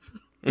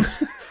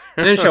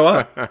 Didn't show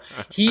up.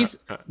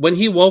 When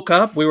he woke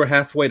up, we were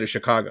halfway to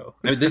Chicago.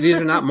 I mean,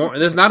 these are not more.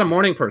 This is not a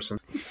morning person.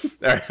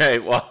 All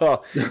right.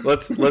 Well,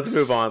 let's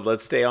move on.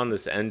 Let's stay on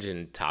this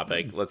engine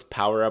topic. Let's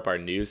power up our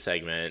news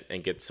segment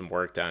and get some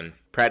work done.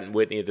 Pratt &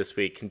 Whitney this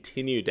week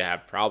continued to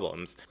have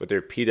problems with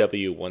their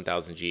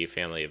PW1000G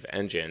family of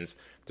engines.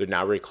 They're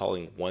now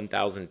recalling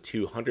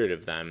 1,200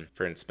 of them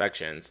for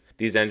inspections.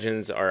 These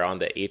engines are on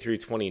the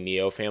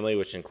A320neo family,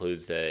 which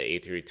includes the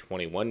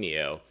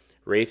A321neo.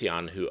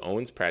 Raytheon, who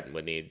owns Pratt &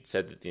 Whitney,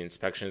 said that the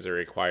inspections are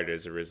required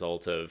as a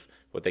result of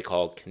what they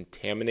call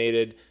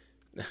contaminated...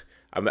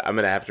 I'm going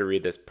to have to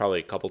read this probably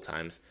a couple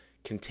times.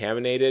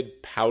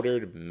 Contaminated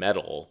powdered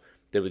metal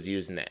that was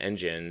used in the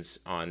engines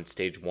on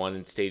Stage 1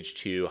 and Stage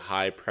 2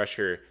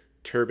 high-pressure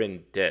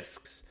turbine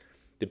discs.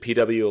 The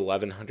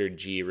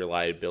PW1100G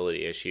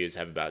reliability issues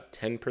have about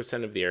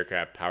 10% of the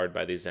aircraft powered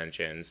by these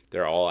engines.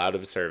 They're all out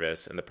of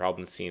service, and the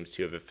problem seems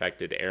to have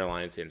affected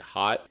airlines in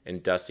hot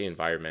and dusty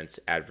environments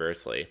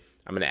adversely.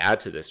 I'm going to add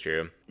to this,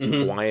 Drew.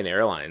 Hawaiian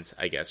Airlines,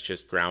 I guess,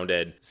 just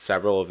grounded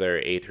several of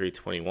their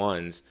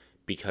A321s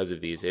because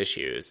of these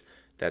issues.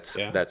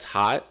 That's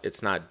hot.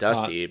 It's not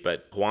dusty,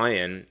 but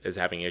Hawaiian is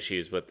having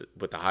issues with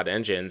the hot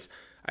engines.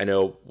 I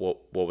know,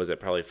 what was it,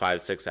 probably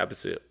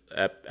 5-6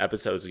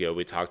 episodes ago,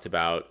 we talked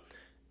about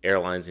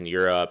airlines in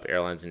Europe,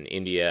 airlines in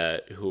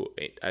India, who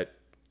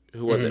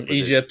was it?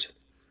 Egypt.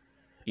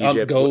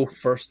 Go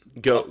first.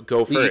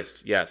 Go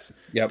first. Yes.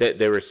 Yep.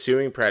 They were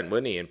suing Pratt &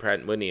 Whitney, and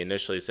Pratt & Whitney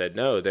initially said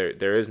no,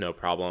 there is no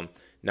problem.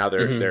 Now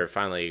they're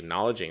finally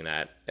acknowledging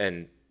that.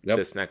 And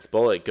this next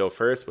bullet, Go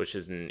First, which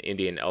is an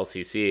Indian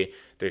LCC,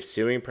 they're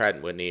suing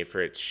Pratt & Whitney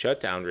for its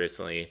shutdown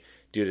recently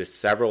due to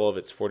several of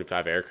its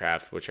 45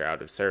 aircraft which are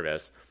out of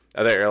service.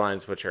 Other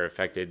airlines which are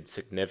affected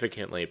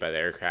significantly by the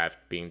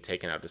aircraft being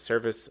taken out of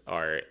service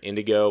are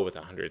Indigo with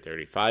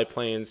 135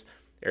 planes,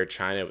 Air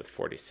China with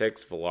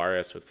 46,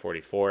 Volaris with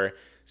 44,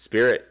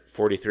 Spirit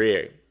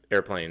 43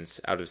 airplanes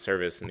out of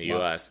service in the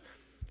U.S.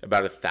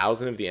 About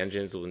 1,000 of the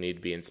engines will need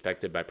to be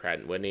inspected by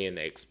Pratt & Whitney, and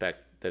they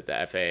expect that the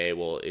FAA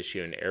will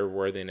issue an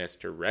airworthiness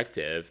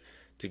directive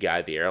to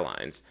guide the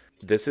airlines.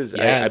 This is,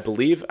 I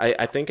believe,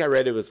 I think I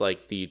read it was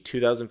like the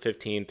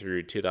 2015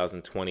 through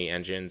 2020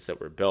 engines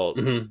that were built,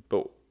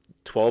 but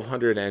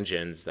 1,200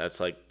 engines, that's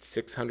like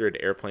 600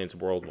 airplanes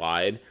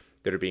worldwide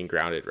that are being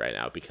grounded right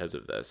now because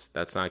of this.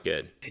 That's not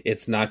good.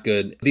 It's not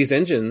good. These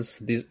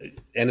engines,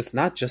 and it's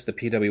not just the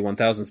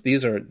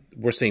PW1000s.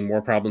 We're seeing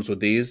more problems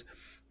with these,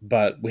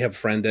 but we have a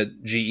friend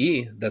at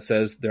GE that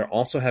says they're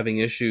also having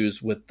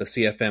issues with the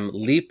CFM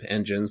LEAP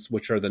engines,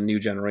 which are the new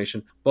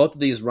generation. Both of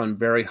these run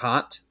very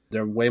hot.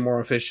 They're way more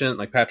efficient.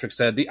 Like Patrick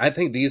said, I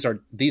think these are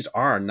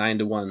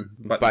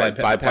 9-to-1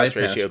 bypass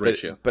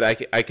ratio. But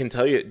I can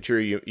tell you,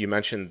 Drew, you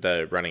mentioned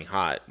the running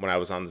hot. When I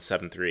was on the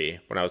 7.3,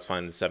 when I was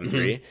flying the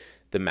 7.3,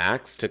 the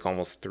max took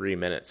almost 3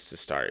 minutes to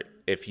start.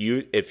 If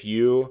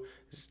you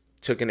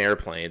took an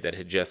airplane that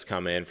had just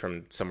come in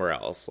from somewhere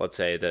else, let's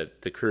say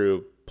that the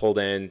crew pulled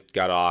in,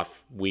 got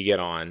off, we get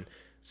on,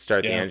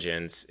 start the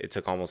engines, it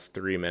took almost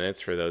 3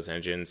 minutes for those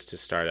engines to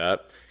start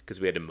up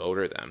because we had to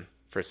motor them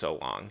for so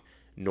long.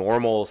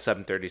 normal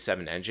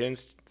 737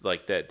 engines,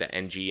 like the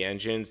NG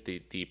engines,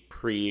 the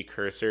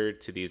precursor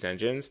to these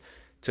engines,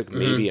 took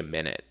maybe a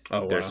minute.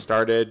 Oh, They're wow.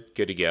 started,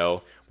 good to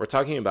go. We're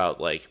talking about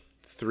like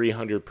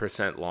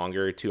 300%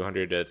 longer,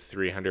 200 to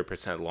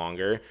 300%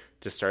 longer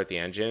to start the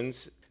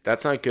engines.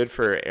 That's not good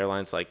for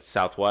airlines like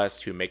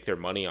Southwest who make their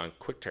money on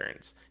quick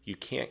turns. You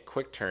can't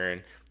quick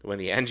turn when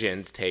the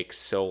engines take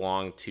so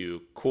long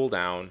to cool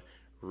down,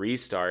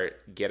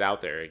 restart, get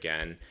out there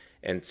again.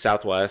 And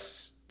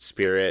Southwest,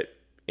 Spirit,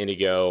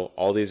 Indigo,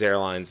 all these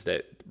airlines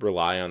that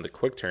rely on the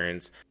quick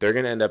turns, they're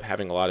going to end up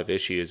having a lot of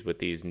issues with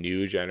these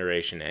new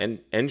generation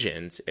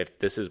engines if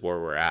this is where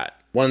we're at.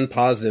 One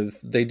positive,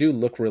 they do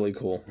look really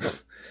cool.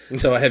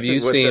 So have you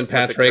seen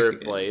Patrick? With the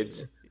curved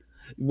blades?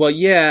 Well,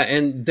 yeah,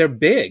 and they're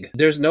big.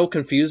 There's no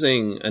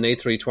confusing an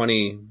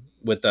A320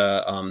 with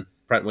a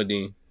Pratt &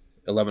 Whitney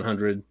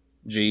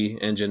 1100G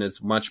engine.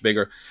 It's much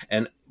bigger.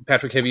 And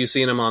Patrick, have you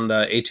seen them on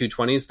the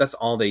A220s? That's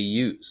all they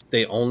use.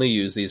 They only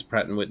use these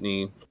Pratt &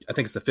 Whitney. I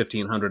think it's the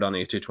 1500 on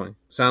the A220.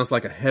 Sounds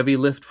like a heavy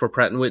lift for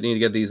Pratt & Whitney to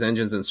get these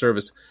engines in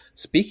service.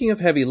 Speaking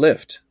of heavy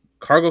lift,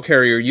 cargo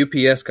carrier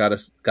UPS got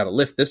a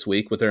lift this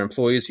week with their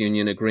employees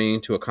union agreeing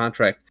to a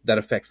contract that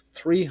affects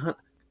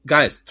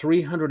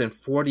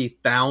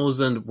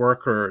 340,000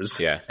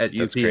 workers at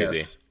UPS.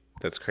 Crazy.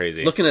 That's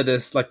crazy. Looking at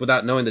this, like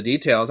without knowing the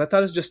details, I thought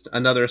it was just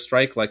another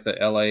strike like the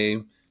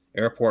LA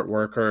airport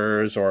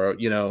workers or,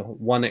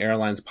 one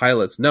airline's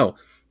pilots. No,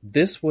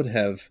 this would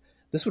have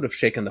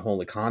shaken the whole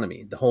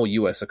economy, the whole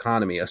U.S.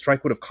 economy. A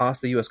strike would have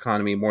cost the U.S.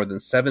 economy more than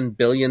 $7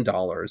 billion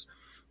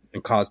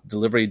and caused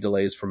delivery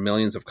delays for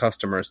millions of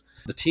customers.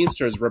 The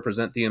Teamsters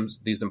represent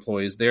these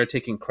employees. They are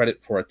taking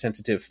credit for a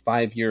tentative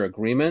 5-year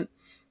agreement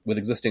with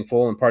existing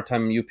full and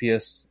part-time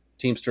UPS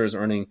Teamsters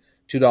earning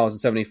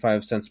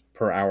 $2.75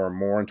 per hour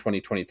more in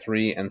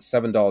 2023 and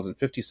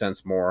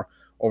 $7.50 more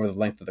over the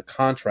length of the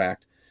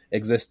contract.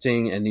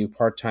 Existing and new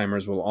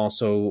part-timers will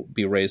also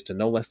be raised to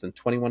no less than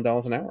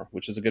 $21 an hour,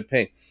 which is a good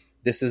pay.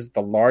 This is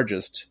the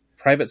largest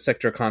private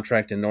sector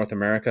contract in North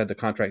America. The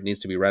contract needs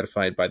to be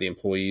ratified by the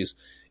employees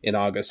in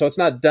August. So it's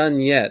not done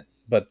yet,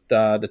 but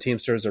the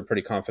Teamsters are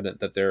pretty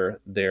confident that their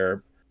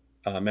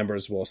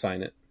members will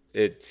sign it.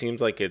 It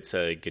seems like it's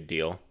a good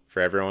deal for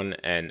everyone.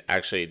 And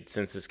actually,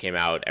 since this came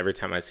out, every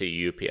time I see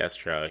a UPS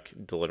truck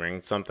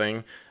delivering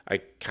something, I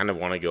kind of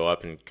want to go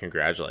up and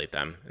congratulate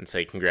them and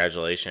say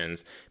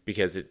congratulations,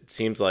 because it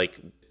seems like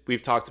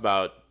we've talked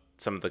about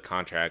some of the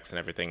contracts and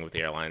everything with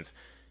the airlines.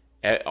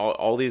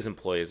 All these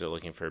employees are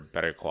looking for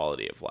better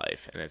quality of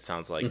life. And it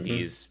sounds like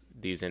these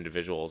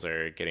individuals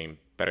are getting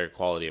better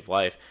quality of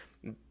life.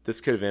 This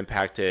could have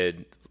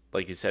impacted,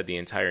 like you said, the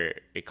entire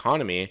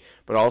economy,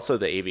 but also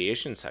the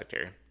aviation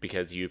sector,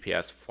 because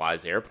UPS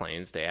flies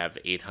airplanes. They have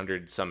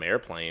 800 some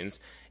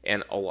airplanes,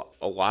 and a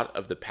lot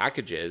of the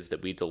packages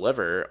that we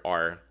deliver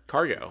are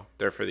cargo.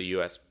 They're for the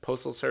U.S.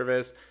 Postal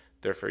Service.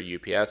 They're for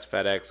UPS,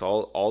 FedEx,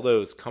 all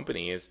those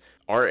companies.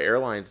 Our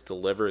airlines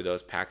deliver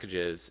those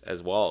packages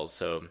as well.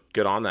 So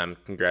good on them.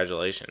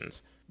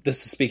 Congratulations.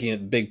 This is speaking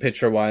of big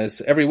picture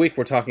wise. Every week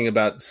we're talking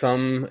about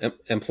some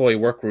employee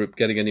work group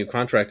getting a new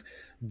contract.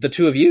 The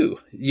two of you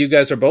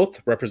guys are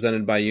both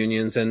represented by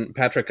unions. And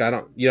Patrick, you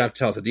don't have to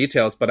tell us the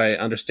details, but I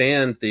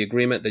understand the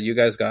agreement that you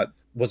guys got.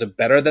 Was it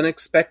better than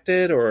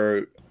expected,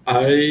 or?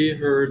 I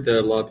heard that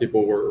a lot of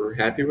people were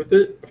happy with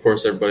it. Of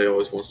course, everybody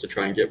always wants to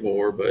try and get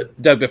more, but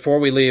Doug, before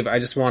we leave, I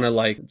just want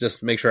to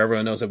just make sure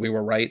everyone knows that we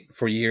were right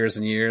for years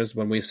and years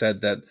when we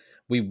said that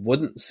we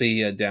wouldn't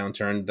see a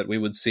downturn, that we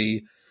would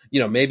see,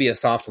 maybe a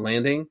soft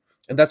landing.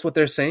 And that's what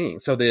they're saying.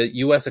 So the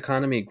U.S.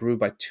 economy grew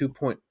by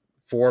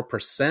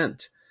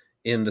 2.4%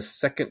 in the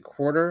second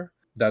quarter.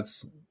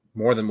 That's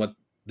more than what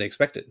they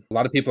expected. A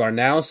lot of people are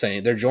now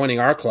saying, they're joining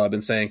our club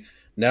and saying,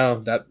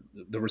 no,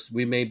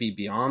 we may be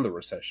beyond the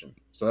recession.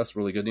 So that's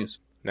really good news.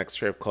 Next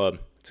Trip Club.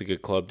 It's a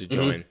good club to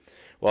join.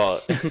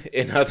 Well,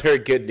 in other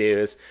good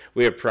news,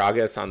 we have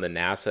progress on the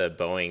NASA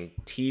Boeing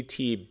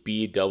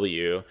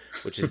TTBW,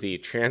 which is the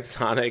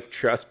Transonic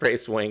Truss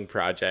Braced Wing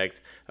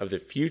project of the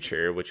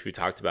future, which we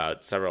talked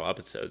about several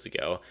episodes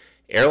ago.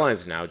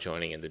 Airlines are now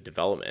joining in the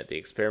development. The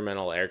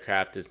experimental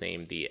aircraft is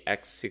named the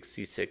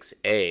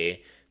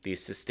X-66A, the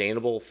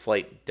Sustainable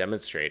Flight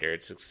Demonstrator.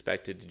 It's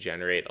expected to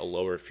generate a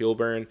lower fuel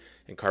burn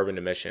and carbon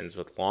emissions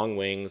with long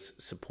wings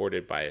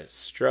supported by a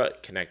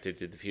strut connected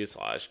to the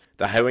fuselage.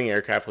 The high-wing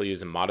aircraft will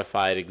use a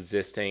modified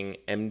existing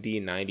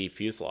MD-90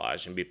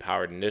 fuselage and be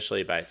powered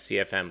initially by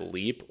CFM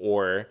LEAP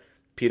or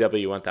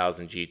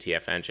PW1000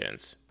 GTF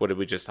engines. What did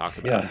we just talk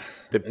about?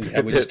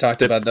 We just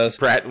talked about those.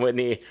 Pratt &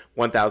 Whitney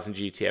 1000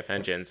 GTF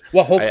engines.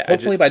 Well,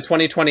 hopefully by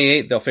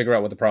 2028 they'll figure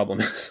out what the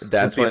problem is.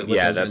 That's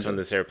when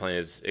this airplane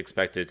is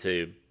expected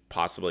to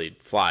possibly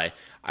fly.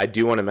 I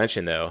do want to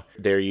mention, though,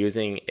 they're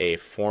using a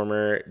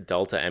former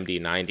Delta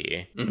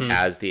MD-90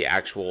 as the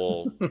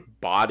actual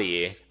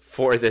body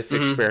for this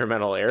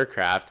experimental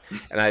aircraft.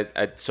 And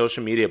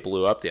social media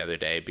blew up the other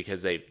day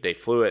because they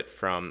flew it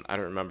from, I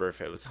don't remember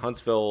if it was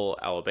Huntsville,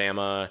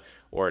 Alabama,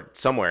 or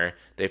somewhere.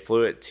 They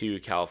flew it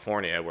to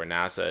California, where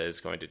NASA is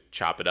going to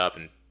chop it up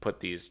and put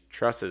these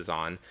trusses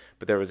on.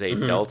 But there was a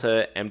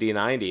Delta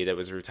MD-90 that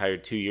was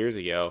retired 2 years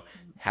ago,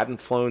 hadn't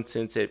flown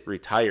since it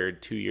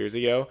retired 2 years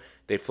ago.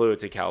 They flew it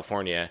to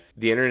California.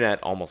 The internet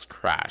almost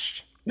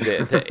crashed.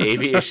 The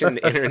aviation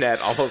internet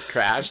almost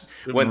crashed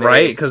when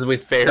because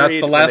that's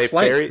the last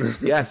flight.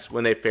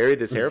 When they ferried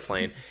this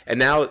airplane, and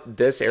now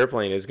this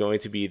airplane is going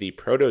to be the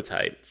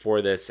prototype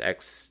for this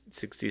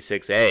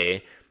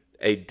X-66A.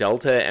 A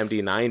Delta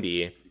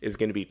MD-90 is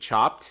going to be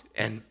chopped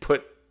and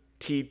put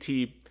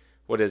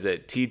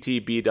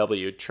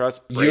TTBW truss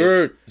braced.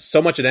 You're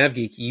so much an av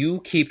geek. You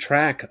keep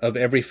track of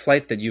every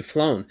flight that you've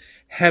flown.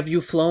 Have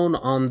you flown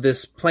on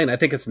this plane? I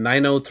think it's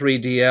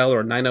 903DL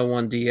or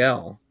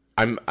 901DL.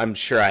 I'm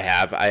sure I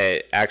have.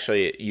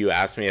 You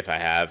asked me if I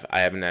have. I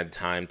haven't had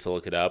time to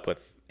look it up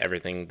with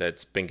everything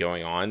that's been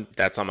going on.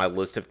 That's on my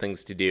list of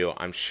things to do.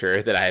 I'm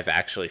sure that I have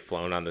actually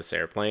flown on this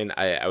airplane.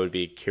 I would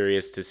be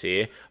curious to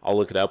see. I'll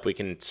look it up. We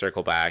can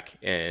circle back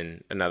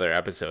in another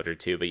episode or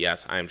two. But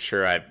yes, I'm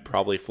sure I've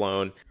probably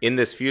flown in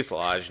this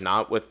fuselage,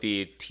 not with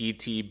the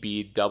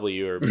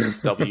TTBW or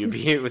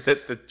WB with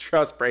the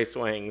truss brace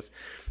wings.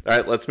 All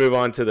right, let's move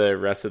on to the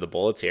rest of the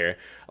bullets here.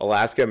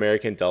 Alaska,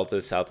 American, Delta,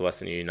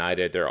 Southwest, and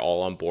United, they're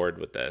all on board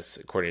with this,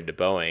 according to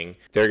Boeing.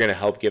 They're going to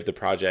help give the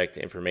project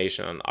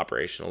information on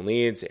operational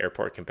needs,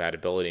 airport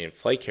compatibility, and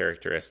flight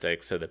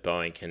characteristics so that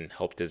Boeing can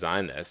help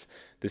design this.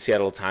 The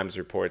Seattle Times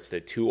reports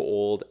that 2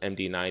 old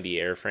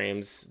MD-90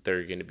 airframes,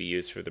 they're going to be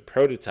used for the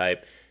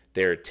prototype.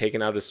 They're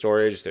taken out of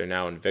storage. They're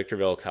now in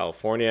Victorville,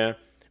 California.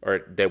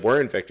 Or they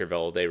were in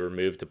Victorville. They were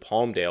moved to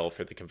Palmdale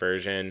for the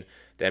conversion.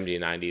 The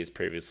MD-90 is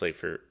previously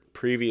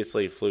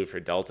flew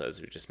for Delta,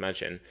 as we just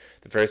mentioned.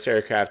 The first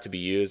aircraft to be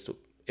used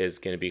is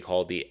going to be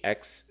called the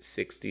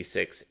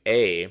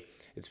X-66A.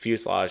 Its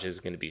fuselage is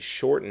going to be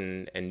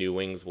shortened and new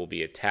wings will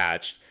be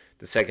attached.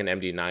 The second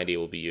MD-90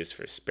 will be used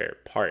for spare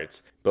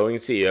parts. Boeing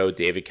CEO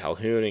David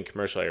Calhoun and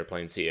commercial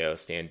airplane CEO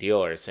Stan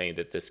Deal are saying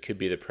that this could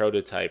be the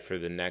prototype for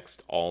the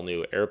next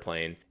all-new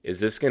airplane. Is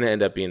this going to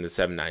end up being the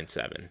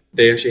 797?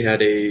 They actually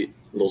had a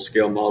little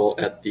scale model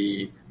at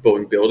the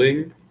Boeing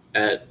building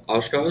at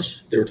Oshkosh.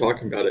 They were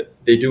talking about it.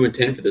 They do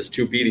intend for this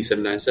to be the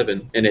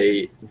 797, and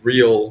a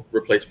real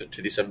replacement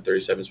to the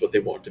 737 is what they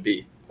want it to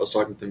be. I was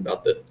talking to them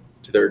about to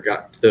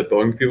the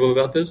Boeing people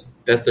about this.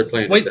 That's their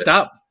plan. Wait,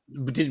 stop.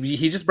 Did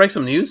he just break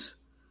some news?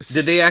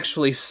 Did they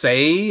actually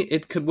say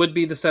it would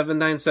be the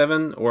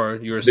 797, or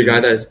you're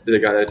assuming? The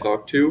guy that I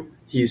talked to,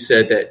 he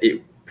said that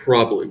it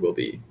probably will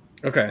be.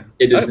 Okay,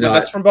 it is not.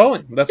 That's from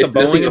Boeing. That's a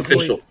Boeing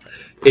official.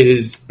 It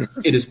is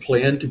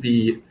planned to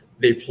be.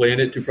 They plan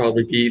it to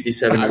probably be the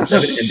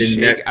 797, and then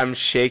next.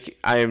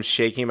 I am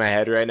shaking my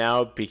head right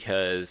now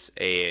because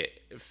a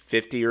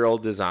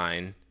 50-year-old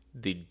design,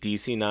 the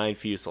DC-9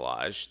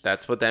 fuselage.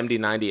 That's what the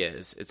MD-90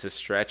 is. It's a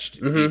stretched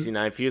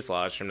DC-9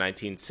 fuselage from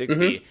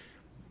 1960.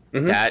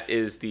 That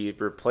is the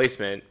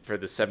replacement for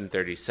the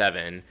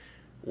 737,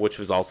 which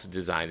was also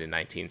designed in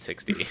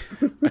 1960.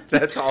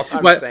 That's all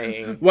I'm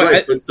saying.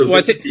 This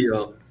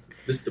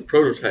is the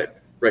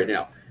prototype right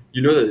now.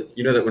 You know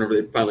that whenever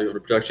they finally go to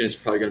production, it's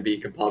probably going to be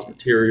composite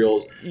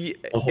materials.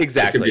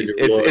 Exactly.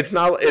 It's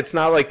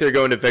not like they're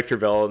going to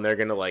Victorville and they're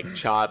going to like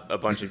chop a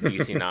bunch of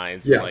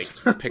DC-9s and like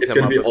pick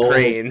them up with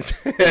cranes.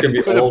 It's going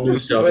to be all new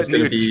stuff. It's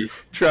going to be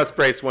truss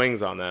brace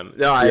wings on them.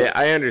 No, yeah.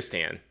 I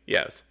understand.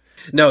 Yes.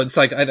 No, it's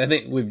like I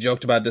think we've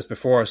joked about this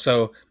before.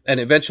 So, and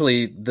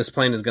eventually this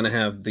plane is going to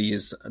have the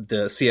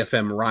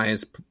CFM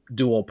Rise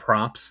dual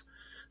props.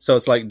 So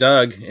it's like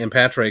Doug and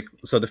Patrick.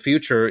 So the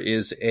future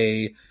is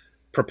a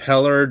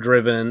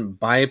propeller-driven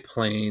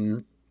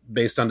biplane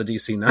based on the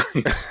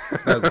DC-9.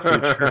 That's the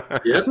future.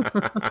 Yeah.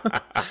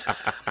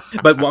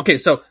 But okay,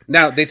 so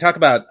now they talk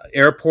about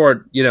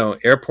airport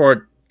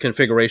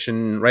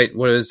configuration, right?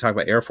 What does it talk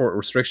about? Airport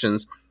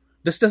restrictions.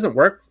 This doesn't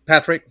work,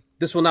 Patrick.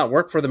 This will not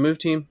work for the move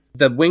team.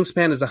 The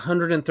wingspan is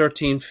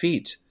 113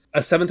 feet.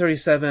 The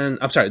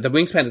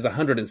wingspan is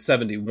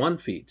 171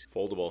 feet.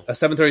 Foldable. A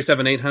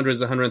 737-800 is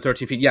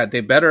 113 feet. Yeah,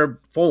 they better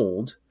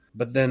fold.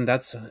 But then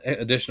that's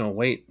additional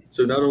weight.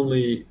 So not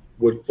only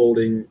would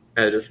folding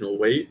add additional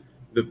weight,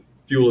 the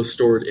fuel is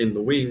stored in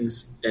the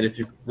wings, and if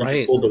you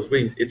fold those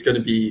wings, it's going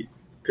to be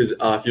because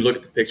if you look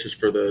at the pictures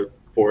for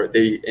it,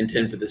 they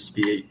intend for this to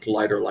be a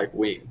glider-like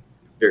wing,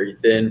 very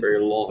thin,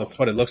 very long. That's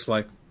what it looks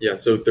like. Yeah,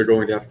 so they're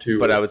going to have to.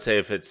 But I would say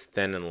if it's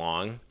thin and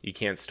long, you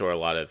can't store a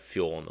lot of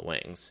fuel in the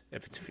wings.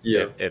 If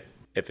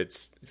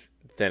it's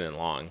thin and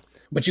long,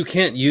 but you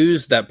can't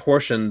use that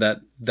portion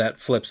that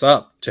flips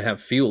up to have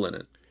fuel in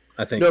it.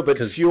 I think no, but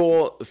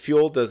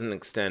fuel doesn't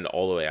extend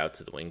all the way out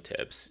to the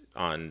wingtips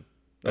on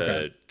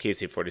the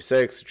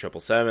KC-46,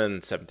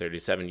 777,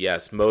 737.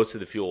 Yes, most of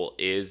the fuel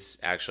is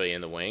actually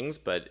in the wings,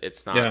 but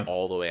it's not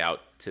all the way out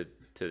to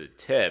the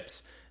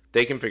tips.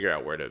 They can figure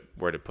out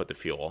where to put the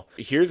fuel.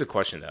 Here's a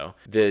question though: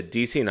 the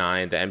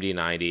DC-9, the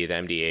MD-90, the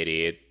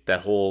MD-80,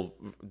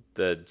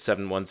 the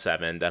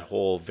 717, that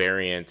whole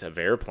variant of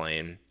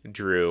airplane,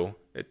 Drew.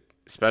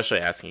 Especially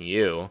asking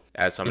you,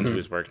 as someone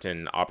who's worked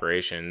in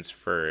operations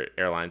for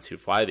airlines who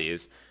fly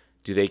these,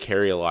 do they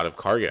carry a lot of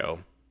cargo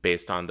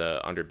based on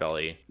the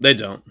underbelly? They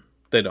don't.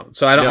 They don't.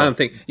 So I don't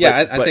think.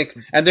 Yeah, I think,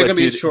 and they're going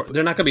to be short.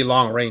 They're not going to be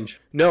long range.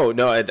 No,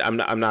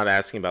 I'm not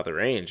asking about the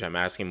range. I'm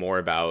asking more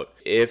about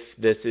if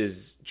this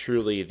is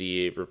truly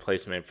the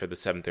replacement for the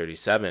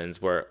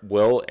 737s. Where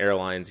will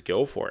airlines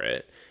go for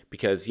it?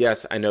 Because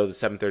yes, I know the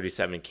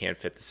 737 can't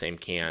fit the same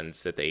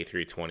cans that the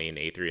A320 and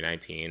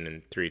A319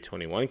 and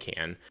 321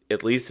 can.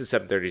 At least the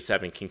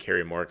 737 can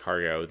carry more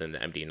cargo than the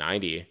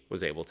MD-90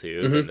 was able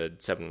to, than the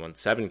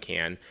 717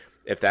 can.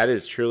 If that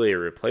is truly a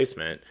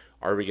replacement,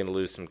 are we going to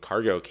lose some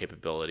cargo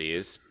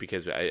capabilities?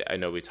 Because I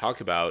know we talk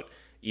about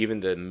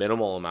even the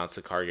minimal amounts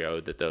of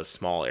cargo that those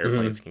small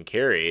airplanes can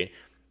carry.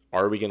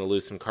 Are we going to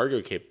lose some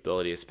cargo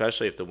capability,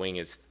 especially if the wing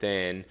is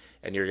thin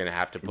and you're going to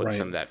have to put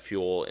some of that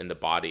fuel in the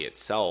body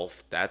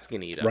itself? That's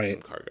going to eat up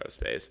some cargo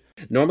space.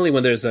 Normally,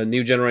 when there's a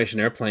new generation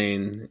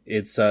airplane,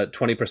 it's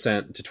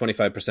 20% to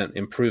 25%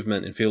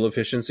 improvement in fuel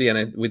efficiency.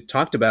 And we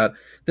talked about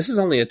this is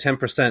only a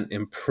 10%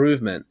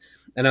 improvement.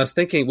 And I was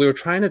thinking, we were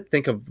trying to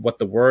think of what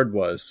the word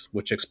was,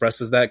 which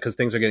expresses that, because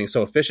things are getting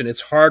so efficient. It's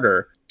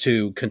harder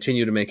to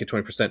continue to make it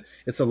 20%.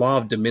 It's a law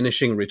of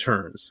diminishing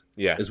returns,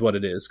 is what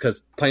it is, because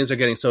planes are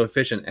getting so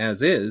efficient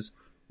as is.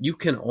 You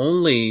can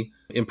only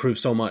improve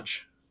so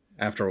much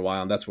after a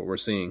while, and that's what we're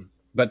seeing.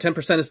 But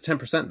 10% is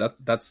 10%.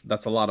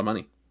 That's a lot of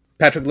money.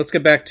 Patrick, let's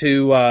get back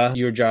to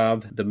your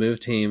job, the move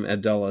team at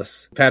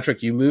Dulles.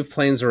 Patrick, you move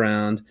planes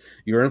around.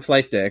 You're in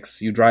flight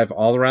decks. You drive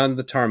all around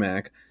the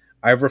tarmac.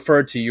 I've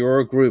referred to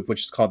your group,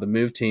 which is called the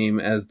Move Team,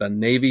 as the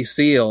Navy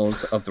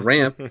SEALs of the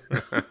ramp.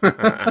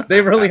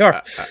 They really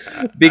are,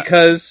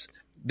 because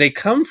they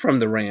come from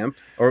the ramp.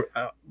 Or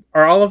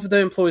are all of the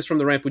employees from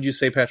the ramp? Would you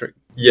say, Patrick?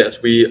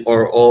 Yes, we've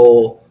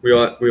all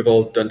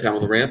done time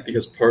on the ramp,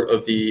 because part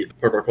of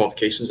our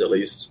qualifications, at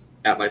least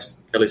at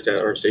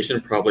our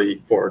station,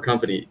 probably for our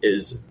company,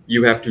 is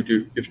you have to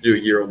do a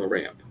year on the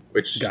ramp,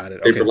 which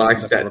they've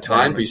relaxed that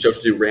time, but you still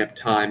have to do ramp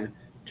time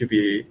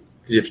because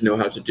you have to know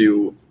how to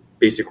do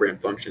basic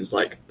ramp functions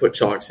like put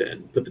chocks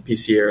in, put the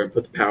PCR in,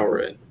 put the power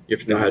in. You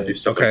have to know how to do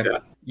stuff like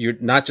that. You're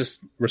not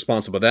just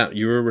responsible for that.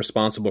 You're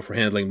responsible for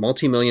handling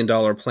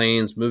multi-million-dollar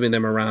planes, moving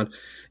them around.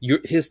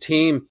 His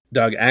team,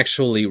 Doug,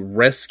 actually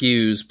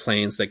rescues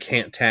planes that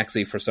can't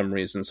taxi for some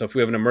reason. So if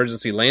we have an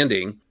emergency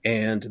landing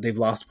and they've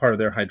lost part of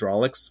their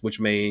hydraulics,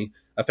 which may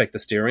affect the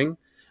steering,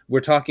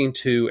 we're talking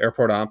to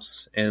airport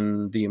ops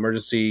and the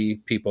emergency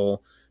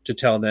people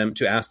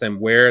to ask them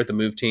where the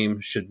move team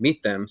should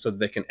meet them so that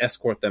they can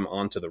escort them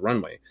onto the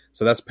runway.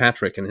 So that's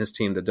Patrick and his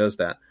team that does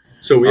that.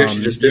 So we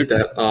actually just did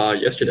that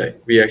yesterday.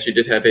 We actually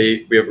did have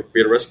a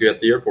rescue at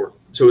the airport.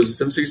 So it was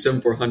a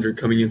 767-400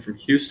 coming in from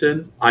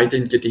Houston. I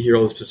didn't get to hear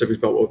all the specifics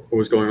about what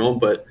was going on,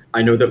 but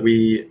I know that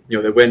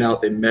they went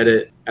out, they met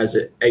it as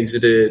it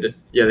exited.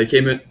 Yeah, they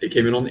came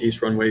in on the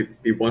east runway,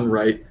 B1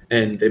 right,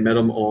 and they met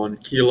them on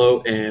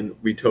Kilo, and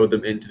we towed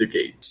them into the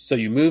gate. So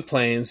you move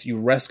planes, you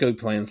rescue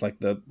planes like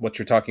what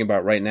you're talking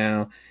about right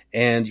now,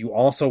 and you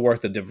also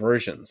work the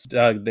diversions.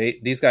 Doug,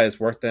 these guys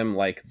work them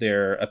like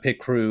they're a pit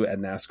crew at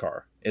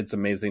NASCAR. It's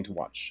amazing to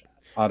watch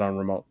out on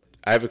remote.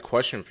 I have a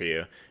question for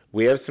you.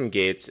 We have some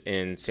gates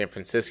in San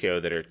Francisco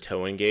that are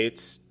towing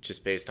gates,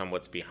 just based on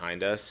what's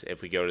behind us.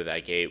 If we go to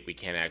that gate, we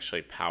can't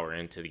actually power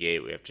into the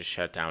gate. We have to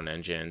shut down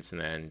engines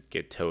and then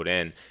get towed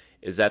in.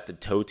 Is that the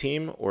tow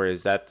team, or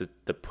is that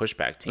the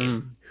pushback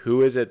team?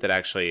 Who is it that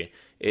actually,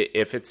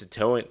 if it's a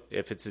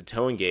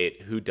towing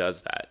gate, who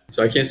does that?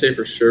 So I can't say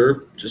for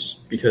sure,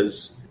 just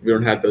because we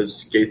don't have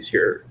those gates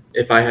here.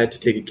 If I had to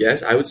take a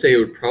guess, I would say it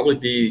would probably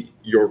be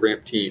your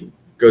ramp team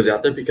goes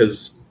out there,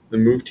 because the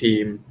move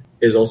team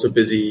is also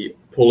busy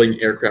pulling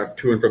aircraft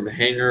to and from the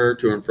hangar,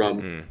 to and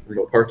from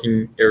remote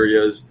parking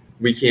areas.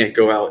 We can't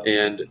go out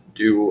and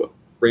do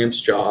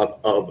ramp's job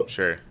of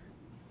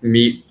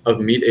meet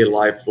a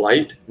live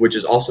flight, which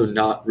is also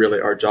not really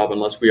our job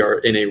unless we are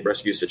in a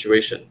rescue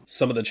situation.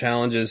 Some of the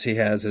challenges he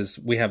has is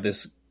we have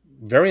this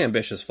very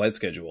ambitious flight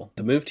schedule.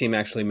 The move team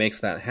actually makes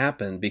that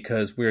happen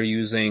because we're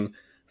using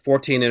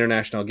 14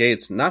 international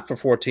gates, not for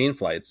 14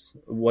 flights.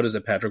 What is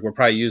it, Patrick? We're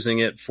probably using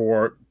it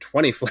for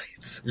 20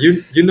 flights.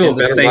 You know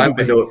better than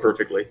I know it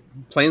perfectly.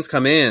 Planes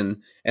come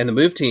in, and the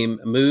move team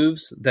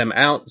moves them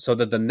out so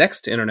that the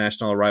next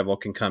international arrival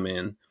can come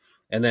in.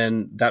 And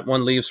then that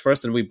one leaves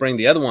first, and we bring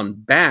the other one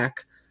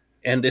back,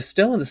 and it's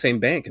still in the same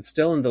bank. It's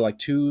still in the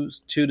 2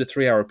 to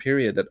 3 hour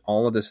period that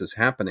all of this is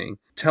happening.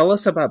 Tell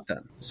us about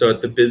that. So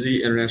at the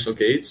busy international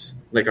gates,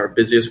 like our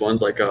busiest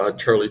ones, like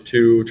Charlie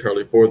 2,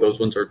 Charlie 4, those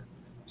ones are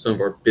some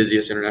of our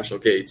busiest international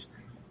gates.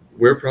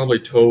 We're probably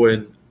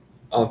towing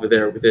off of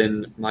there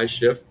within my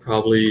shift,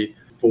 probably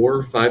 4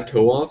 or 5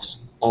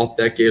 tow-offs off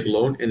that gate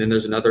alone, and then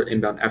there's another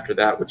inbound after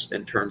that, which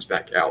then turns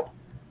back out.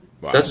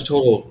 Wow. So that's a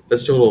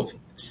total of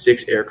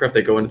 6 aircraft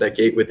that go into that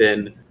gate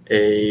within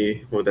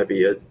a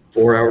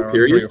 4-hour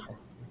period. 3 or 4.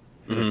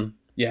 Mm-hmm.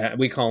 Yeah,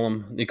 you call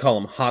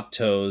them hot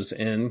tows,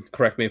 and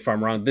correct me if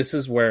I'm wrong. This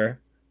is where,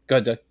 go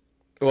ahead, Doug.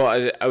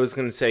 Well, I was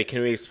going to say,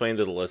 can we explain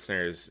to the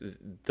listeners?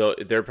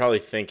 They're probably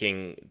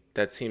thinking,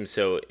 that seems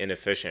so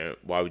inefficient.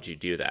 Why would you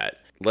do that?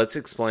 Let's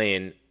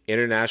explain.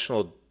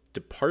 International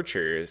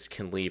departures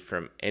can leave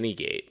from any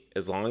gate.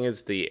 As long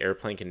as the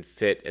airplane can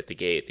fit at the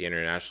gate, the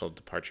international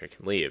departure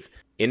can leave.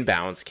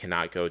 Inbounds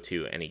cannot go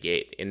to any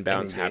gate.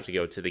 Inbounds have to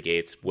go to the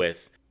gates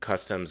with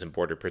customs and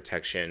border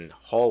protection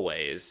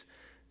hallways.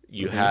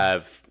 You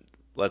have,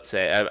 let's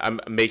say, I'm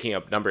making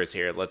up numbers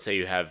here. Let's say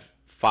you have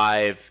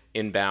 5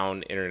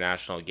 inbound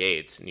international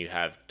gates and you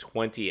have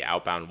 20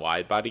 outbound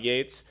wide body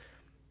gates.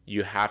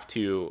 You have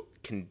to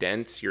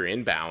condense your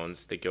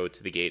inbounds that go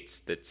to the gates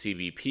that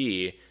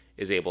CBP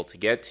is able to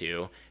get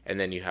to, and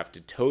then you have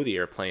to tow the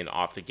airplane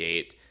off the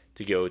gate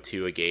to go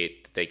to a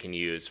gate that they can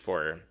use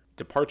for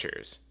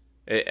departures.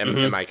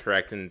 Am I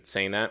correct in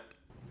saying that?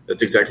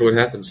 That's exactly what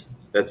happens.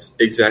 That's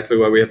exactly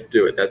why we have to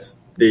do it. That's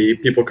the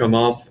people come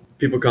off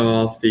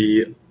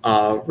the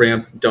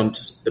ramp,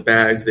 dumps the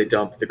bags, they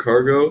dump the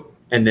cargo,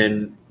 and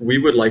then we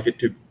would like it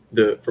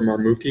to, from our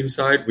move team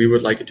side, we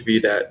would like it to be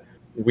that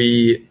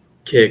we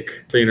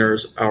kick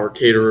cleaners, our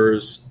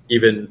caterers,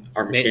 even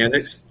our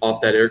mechanics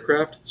off that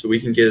aircraft so we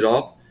can get it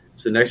off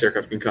so the next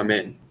aircraft can come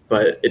in.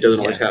 But it doesn't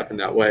always happen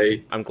that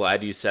way. I'm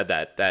glad you said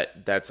that.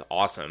 That's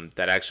awesome.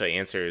 That actually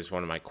answers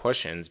one of my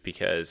questions,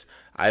 because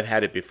I've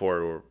had it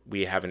before where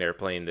we have an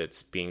airplane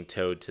that's being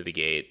towed to the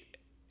gate.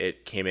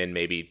 It came in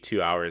maybe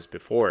 2 hours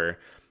before,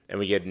 and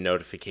we get a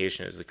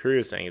notification as the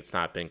crew saying it's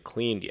not been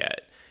cleaned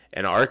yet.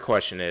 And our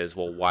question is,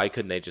 well, why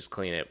couldn't they just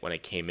clean it when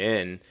it came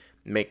in?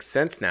 Makes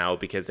sense now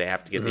because they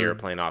have to get the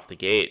airplane off the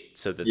gate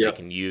so that they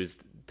can use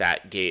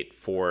that gate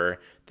for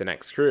the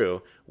next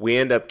crew. We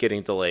end up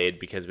getting delayed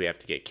because we have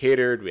to get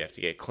catered, we have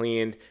to get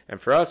cleaned. And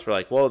for us, we're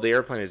like, well, the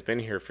airplane has been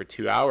here for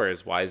 2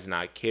 hours. Why is it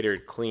not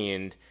catered,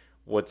 cleaned?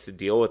 What's the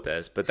deal with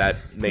this? But that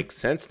makes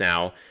sense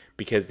now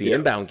because the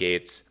inbound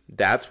gates,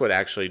 that's what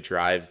actually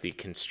drives the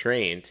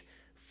constraint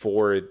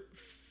for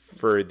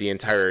the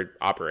entire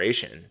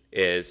operation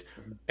is,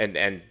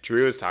 and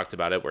Drew has talked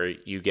about it, where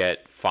you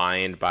get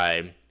fined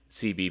by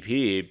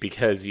CBP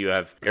because you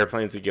have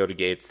airplanes that go to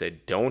gates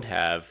that don't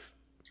have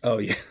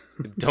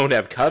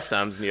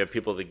customs, and you have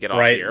people that get off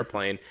the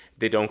airplane,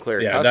 they don't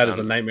clear customs. That is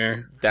a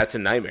nightmare. That's a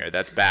nightmare.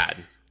 That's bad.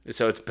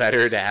 So it's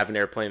better to have an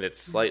airplane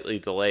that's slightly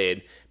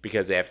delayed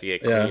because they have to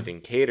get cleaned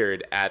and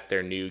catered at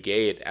their new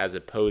gate, as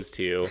opposed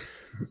to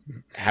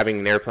having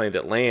an airplane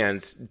that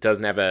lands,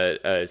 doesn't have a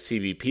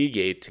CBP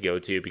gate to go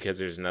to because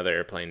there's another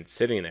airplane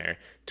sitting there.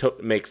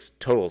 Makes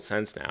total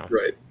sense now.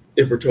 Right.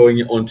 If we're towing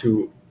it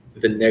onto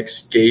the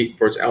next gate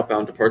for its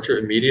outbound departure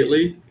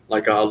immediately,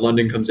 like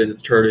London comes in,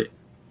 it's turning,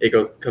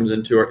 comes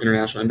into our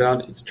international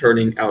inbound, it's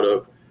turning out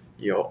of,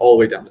 all the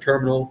way down the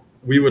terminal.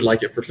 We would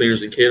like it for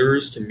cleaners and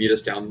caterers to meet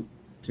it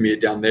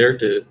down there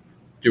to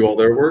do all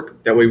their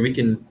work. That way we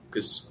can,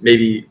 because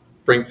maybe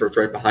Frankfurt's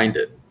right behind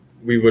it.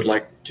 We would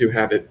like to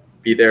have it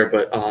be there,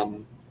 but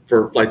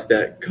for flights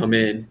that come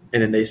in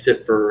and then the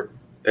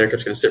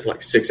aircraft's going to sit for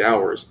like 6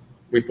 hours,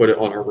 we put it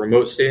on our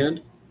remote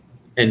stand,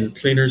 and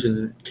cleaners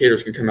and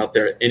caterers can come out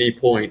there at any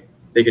point.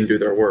 They can do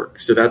their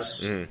work. So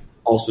that's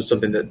also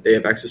something that they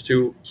have access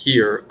to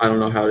here. I don't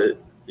know how to,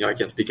 I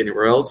can't speak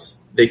anywhere else.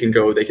 They can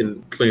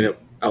clean it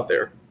out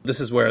there. This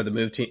is where the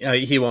move team,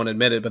 he won't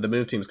admit it, but the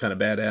move team's kind of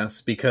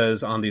badass,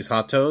 because on these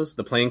hot tows,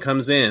 the plane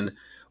comes in.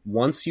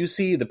 Once you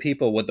see the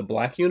people with the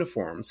black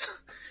uniforms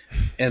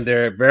and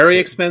they're very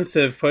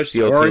expensive push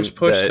tugs.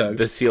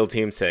 The SEAL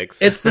Team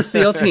 6. It's the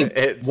SEAL team.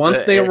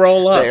 Once they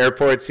roll up. The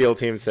airport SEAL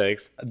Team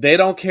 6. They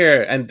don't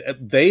care. And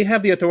they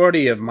have the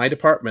authority of my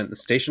department, the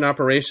station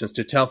operations,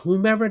 to tell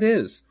whomever it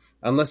is,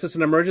 unless it's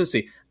an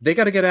emergency, they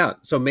got to get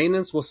out. So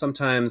maintenance will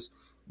sometimes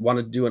want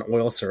to do an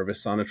oil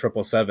service on a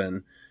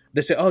 777.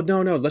 They say, oh,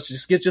 no, let's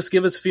just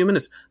give us a few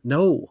minutes.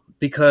 No,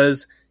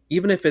 because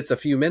even if it's a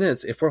few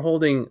minutes, if we're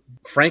holding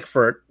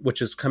Frankfurt,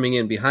 which is coming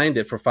in behind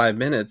it for 5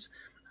 minutes,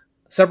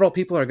 several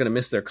people are going to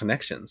miss their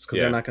connections because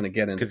they're not going to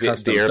get into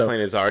customs. The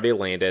airplane is already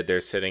landed. They're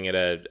sitting at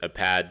a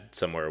pad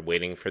somewhere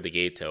waiting for the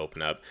gate to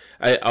open up.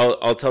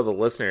 I'll tell the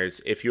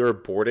listeners, if you're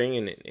boarding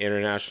an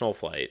international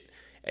flight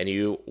and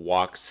you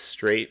walk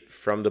straight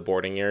from the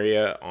boarding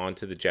area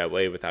onto the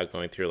jetway without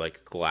going through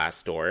like a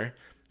glass door,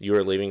 you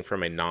are leaving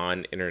from a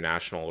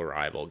non-international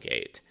arrival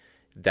gate.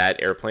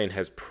 That airplane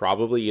has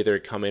probably either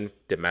come in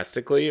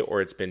domestically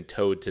or it's been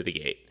towed to the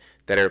gate.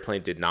 That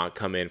airplane did not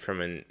come in from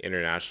an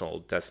international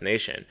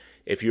destination.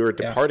 If you are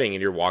departing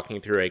and you're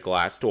walking through a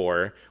glass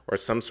door or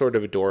some sort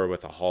of a door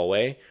with a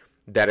hallway,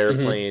 that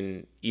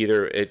airplane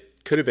either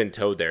it could have been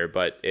towed there,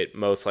 but it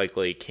most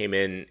likely came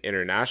in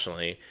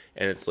internationally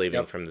and it's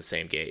leaving from the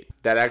same gate.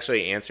 That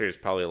actually answers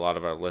probably a lot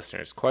of our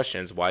listeners'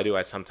 questions. Why do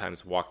I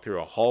sometimes walk through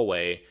a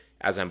hallway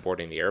as I'm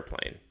boarding the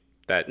airplane?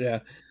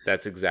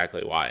 That's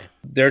exactly why.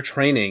 Their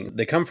training,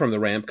 they come from the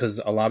ramp because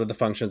a lot of the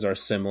functions are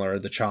similar,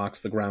 the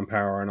chocks, the ground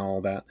power, and all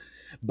that.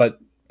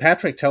 But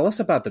Patrick, tell us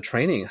about the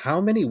training.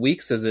 How many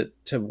weeks is it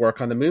to work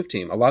on the move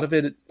team? A lot of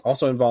it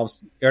also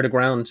involves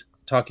air-to-ground,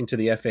 talking to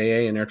the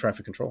FAA and air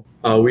traffic control.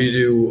 We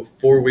do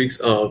 4 weeks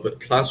of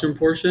classroom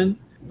portion.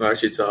 Well,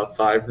 actually, it's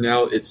 5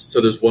 now.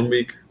 So there's 1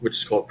 week, which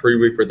is called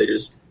pre-week, where they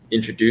just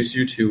introduce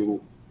you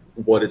to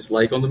what it's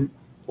like on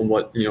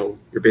what your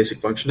basic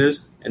function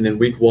is, and then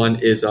week 1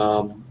 is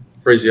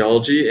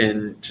phraseology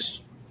and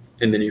just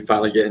and then you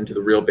finally get into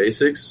the real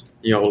basics,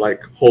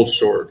 like hold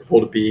short,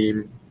 hold a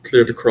beam,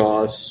 clear to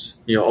cross,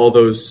 all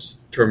those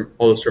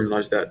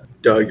terminologies that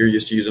Doug, you're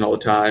used to using all the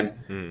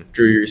time,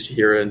 Drew, you're used to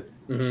hearing.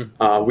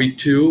 Week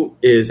 2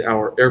 is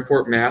our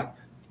airport map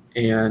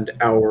and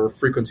our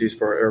frequencies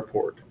for our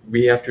airport.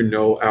 We have to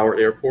know our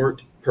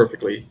airport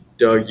perfectly.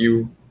 Doug,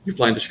 you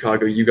fly into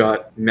Chicago, you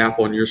got map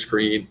on your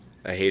screen.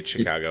 I hate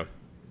Chicago.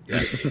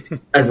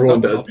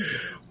 Everyone does.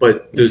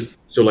 But the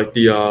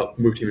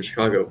move team in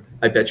Chicago,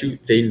 I bet you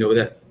they know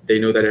that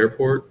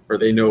airport, or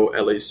they know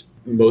at least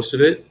most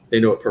of it. They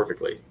know it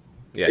perfectly.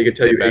 Yeah, they can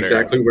tell you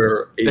exactly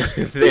where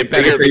they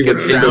better, because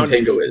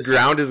Tango is.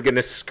 Ground is going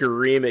to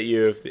scream at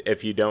you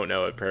if you don't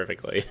know it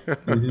perfectly.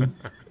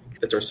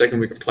 That's our second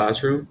week of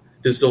classroom.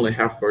 This is only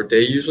half of our day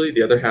usually.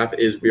 The other half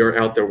is we are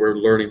out there. We're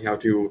learning how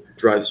to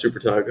drive the super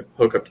tug,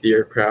 hook up to the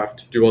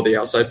aircraft, do all the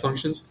outside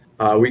functions.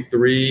 Week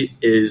 3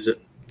 is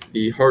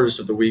the hardest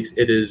of the weeks.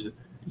 It is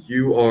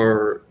you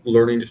are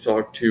learning to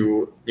talk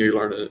to you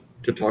learn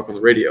to talk on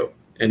the radio,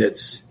 and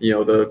it's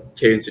the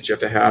cadence that you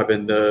have to have,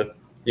 and the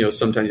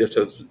sometimes you have to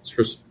have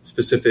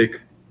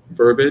specific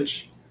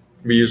verbiage.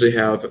 We usually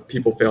have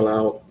people fail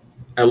out.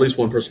 At least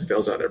one person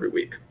fails out every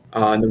week.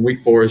 And then week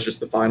 4 is just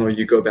the final.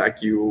 You go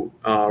back, you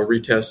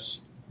retest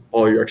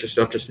all your extra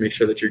stuff just to make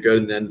sure that you're good.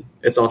 And then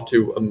it's off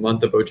to a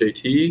month of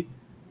OJT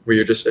where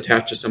you're just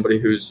attached to somebody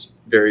who's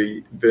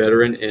very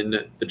veteran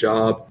in the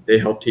job. They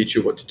help teach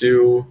you what to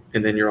do.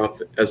 And then you're off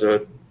as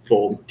a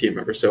full team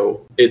member.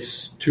 So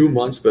it's 2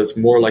 months, but it's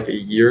more like a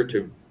year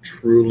to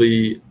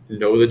truly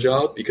know the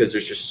job, because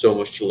there's just so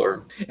much to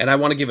learn. And I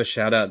want to give a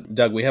shout out,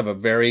 Doug. We have a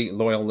very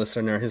loyal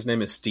listener. His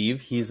name is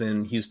Steve. He's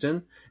in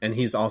Houston, and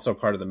he's also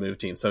part of the move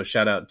team. So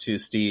shout out to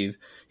Steve.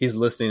 He's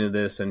listening to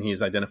this, and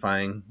he's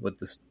identifying with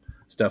this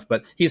stuff.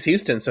 But he's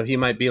Houston, so he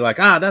might be like,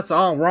 that's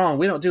all wrong.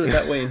 We don't do it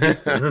that way in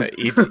Houston.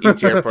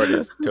 each airport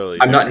is totally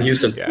different. I'm not in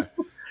Houston. Yeah.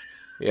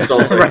 It's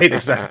also right,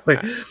 exactly.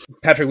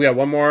 Patrick, we got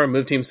one more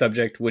move team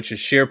subject, which is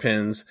shear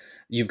pins.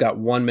 You've got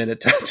 1 minute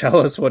to tell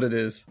us what it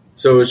is.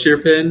 So a shear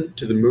pin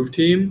to the move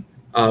team,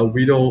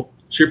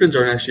 shear pins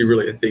aren't actually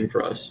really a thing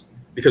for us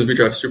because we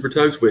drive super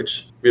tugs,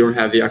 which we don't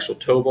have the actual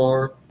tow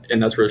bar,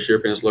 and that's where the shear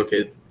pin is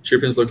located. Shear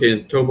pin is located in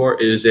the tow bar.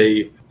 It's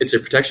a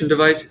protection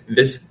device.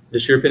 The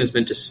shear pin is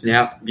meant to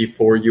snap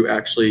before you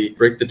actually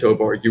break the tow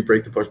bar, you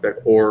break the pushback,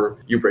 or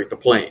you break the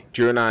plane.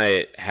 Drew and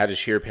I had a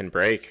shear pin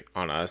break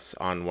on us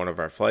on one of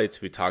our flights.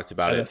 We talked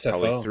about it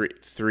probably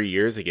three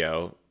years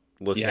ago.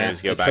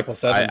 Listeners, go back.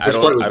 I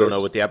don't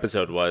know what the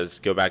episode was.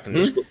 Go back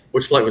and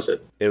which flight was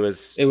it? It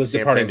was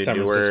San Fran to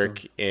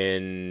Newark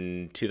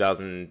in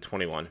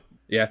 2021.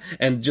 Yeah,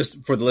 and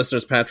just for the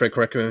listeners, Patrick,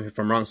 correct me if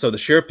I'm wrong. So the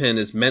shear pin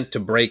is meant to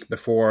break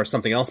before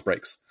something else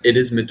breaks. It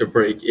is meant to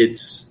break.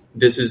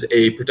 This is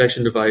a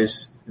protection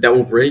device that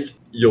will break.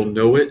 You'll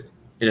know it,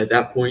 and at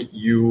that point,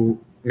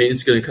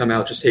 maintenance is going to come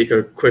out. Just take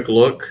a quick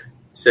look,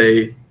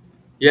 say,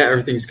 yeah,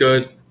 everything's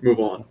good, move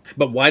on.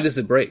 But why does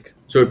it break?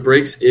 So it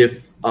breaks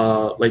if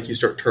you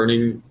start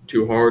turning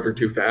too hard or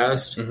too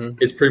fast.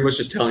 It's pretty much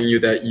just telling you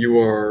that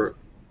you're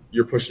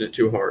pushing it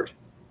too hard.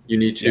 You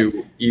need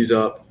to ease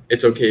up.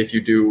 It's okay if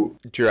you do.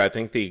 Drew, I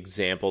think the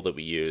example that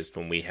we used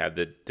when we had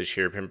the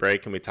shear pin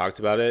break and we talked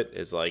about it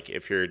is like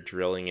if you're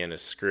drilling in a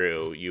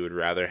screw, you would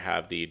rather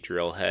have the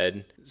drill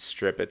head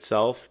strip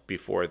itself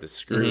before the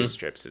screw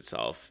strips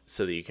itself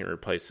so that you can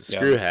replace the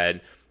screw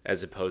head,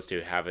 as opposed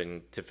to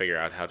having to figure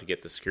out how to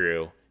get the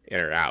screw in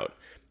or out.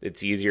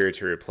 It's easier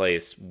to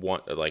replace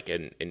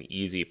an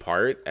easy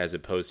part as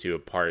opposed to a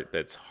part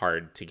that's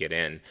hard to get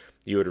in.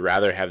 You would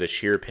rather have the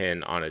shear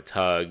pin on a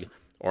tug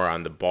or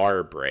on the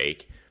bar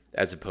break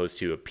as opposed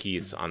to a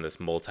piece on this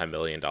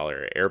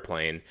multi-million-dollar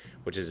airplane,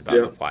 which is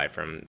about to fly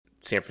from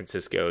San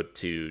Francisco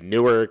to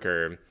Newark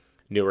or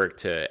Newark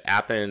to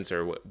Athens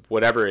or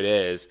whatever it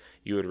is.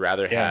 You would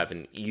rather have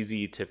an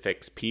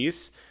easy-to-fix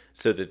piece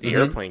so that the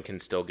airplane can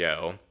still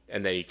go,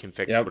 and then you can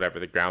fix whatever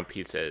the ground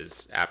piece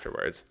is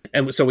afterwards.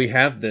 And so we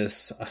have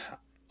this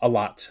a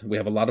lot. We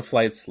have a lot of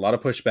flights, a lot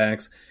of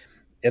pushbacks.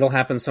 It'll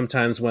happen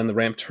sometimes when the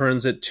ramp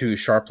turns it too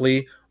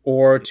sharply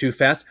or too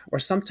fast, or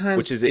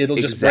sometimes it'll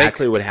just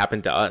exactly what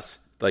happened to us.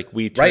 Like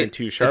we turned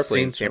too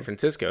sharply in San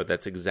Francisco.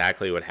 That's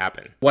exactly what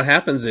happened. What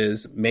happens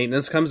is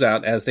maintenance comes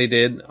out, as they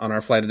did on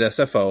our flight at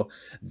SFO.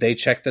 They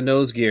check the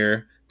nose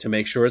gear to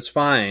make sure it's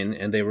fine,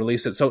 and they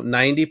release it. So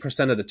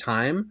 90% of the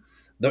time,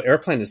 the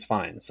airplane is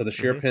fine. So the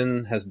shear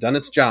pin has done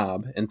its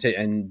job and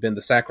been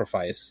the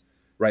sacrifice,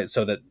 right?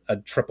 So that a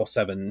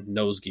 777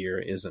 nose gear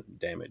isn't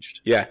damaged.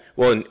 Yeah.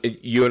 Well, and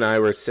you and I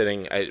were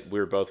sitting, we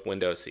were both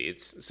window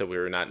seats, so we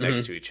were not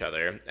next to each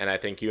other. And I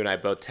think you and I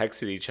both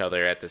texted each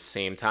other at the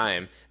same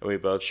time, and we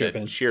both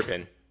said, shear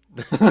pin.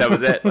 That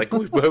was it. Like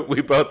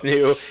we both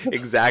knew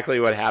exactly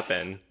what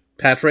happened.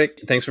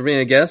 Patrick, thanks for being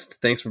a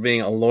guest. Thanks for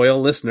being a loyal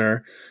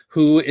listener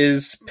who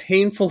is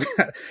painfully,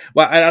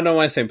 well, I don't know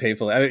why I'm saying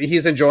painfully. I mean,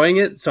 he's enjoying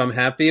it, so I'm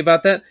happy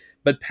about that.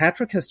 But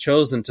Patrick has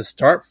chosen to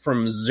start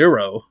from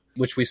zero,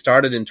 which we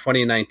started in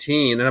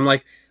 2019. And I'm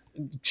like,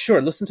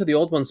 sure, listen to the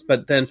old ones,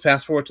 but then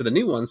fast forward to the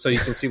new ones so you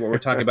can see what we're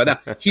talking about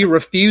now. He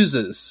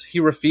refuses.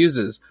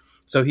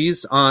 So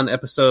he's on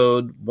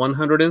episode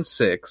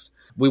 106.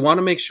 We want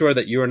to make sure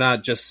that you're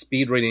not just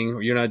speed reading,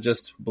 or you're not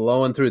just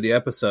blowing through the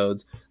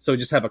episodes. So we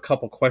just have a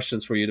couple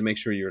questions for you to make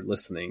sure you're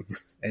listening.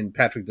 And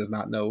Patrick does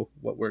not know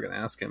what we're going to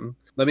ask him.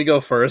 Let me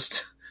go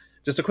first.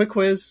 Just a quick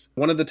quiz.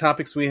 One of the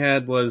topics we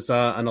had was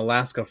an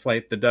Alaska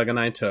flight that Doug and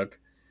I took.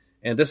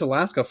 And this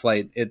Alaska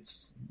flight,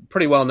 it's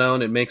pretty well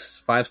known. It makes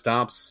 5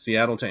 stops,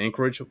 Seattle to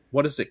Anchorage.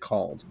 What is it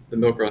called? The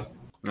Milk Run.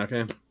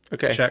 Okay.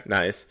 Check.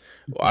 Nice.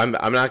 Well,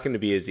 I'm not going to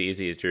be as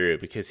easy as Drew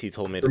because he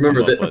told me to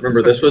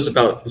remember this was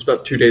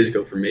about 2 days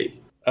ago for me.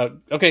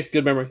 Okay,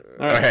 good memory.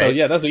 All right. So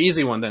yeah, that's an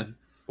easy one then.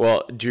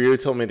 Well, Drew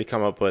told me to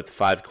come up with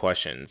 5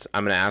 questions.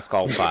 I'm going to ask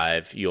all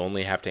 5. You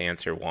only have to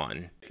answer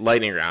 1.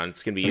 Lightning round.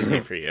 It's going to be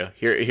easy for you.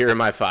 Here are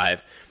my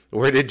 5.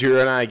 Where did Drew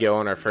and I go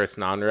on our first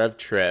non-rev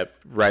trip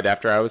right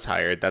after I was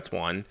hired? That's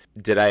 1.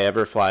 Did I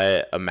ever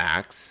fly a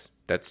MAX?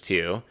 That's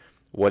 2.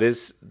 What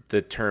does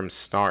the term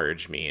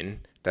snarge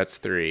mean? That's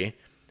 3.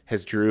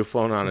 Has Drew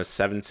flown on a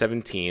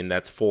 717?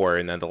 That's 4.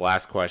 And then the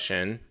last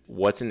question,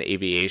 what's an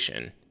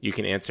aviation? You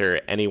can answer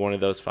any one of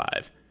those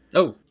 5.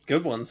 Oh,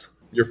 good ones.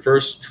 Your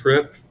first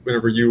trip,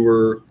 whenever you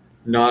were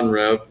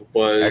non-rev,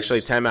 was...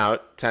 Actually, time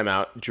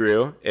out.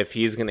 Drew, if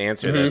he's going to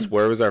answer this,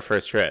 where was our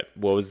first trip?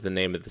 What was the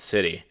name of the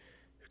city?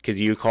 Because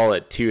you call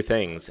it 2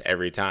 things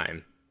every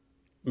time.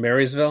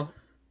 Marysville?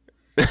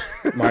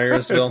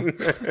 Myersville?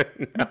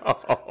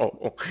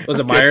 No. Was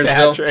it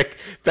Myersville?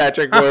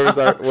 Patrick, where was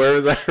our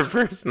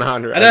first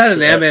non-rev? It had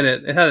an M in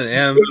it. It had an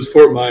M. It was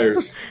Fort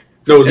Myers.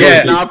 No,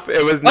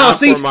 it was not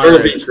Fort Myers.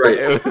 Myrtle Beach, right?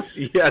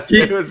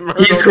 It was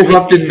Myrtle He's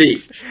corrupted me.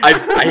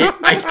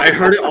 I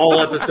heard it all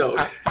episode.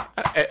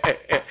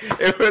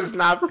 It was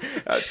not.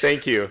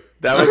 Thank you.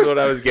 That was what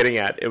I was getting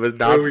at. It was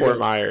not Fort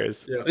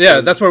Myers.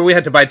 Yeah, that's where we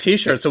had to buy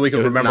T-shirts so we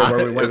could remember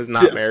where we went. It was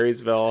not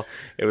Marysville.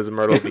 It was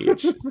Myrtle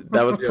Beach.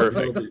 That was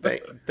perfect.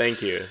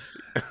 Thank you.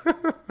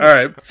 All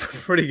right,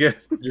 pretty good.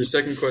 Your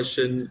second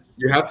question,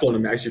 you have flown a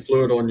MAX. You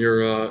flew it on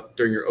your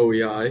during your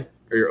OEI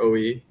or your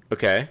OE.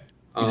 Okay.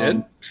 You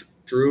did?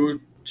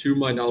 Drew, to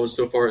my knowledge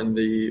so far in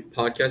the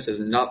podcast, has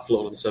not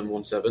flown on the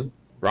 717.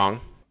 Wrong.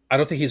 I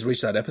don't think he's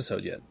reached that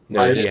episode yet.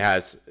 No, he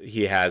has.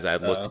 He has. I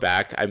looked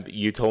back.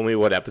 You told me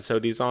what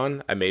episode he's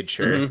on. I made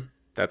sure.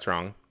 That's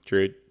wrong.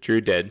 Drew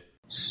did.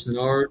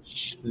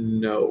 Snarch,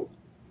 no.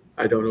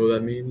 I don't know what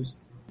that means.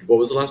 What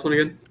was the last one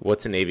again?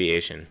 What's an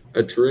aviation?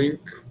 A drink.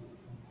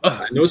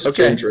 I know it's a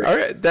gin drink. All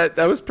right. That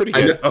was pretty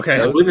good.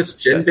 Okay. I believe it's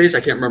gin-based. I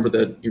can't remember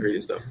the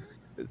ingredients, though.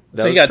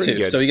 So you got 2.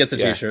 Good. So he gets a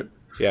T-shirt.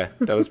 Yeah,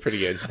 that was pretty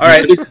good. All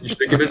right. You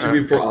should give it to me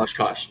before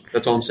Oshkosh.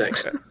 That's all I'm saying.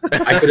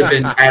 I could have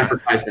been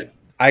advertisement.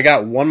 I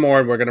got one more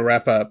and we're going to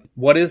wrap up.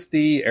 What is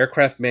the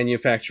aircraft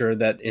manufacturer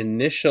that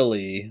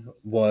initially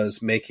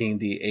was making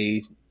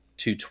the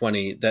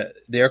A220,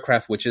 the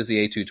aircraft which is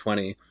the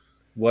A220?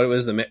 What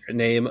was the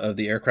name of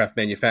the aircraft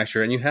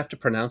manufacturer? And you have to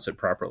pronounce it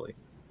properly.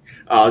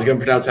 I was going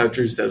to pronounce how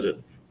Drew says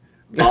it.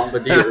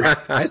 Bombardier.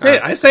 I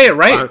say it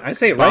right. I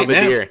say it right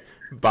now.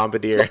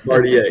 Bombardier.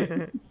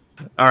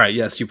 All right,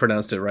 yes, you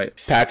pronounced it right.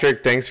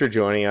 Patrick, thanks for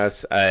joining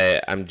us.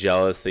 I'm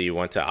jealous that you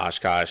went to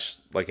Oshkosh.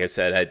 Like I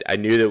said, I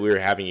knew that we were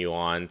having you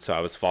on, so I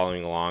was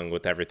following along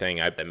with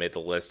everything. I made the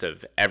list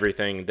of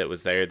everything that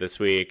was there this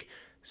week.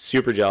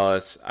 Super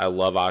jealous. I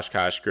love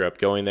Oshkosh. Grew up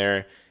going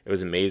there. It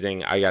was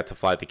amazing. I got to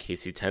fly the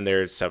KC-10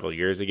 there several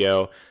years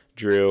ago.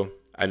 Drew,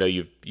 I know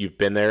you've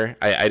been there.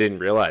 I didn't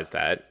realize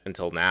that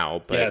until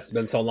now. But yeah, it's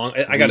been so long.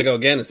 I got to go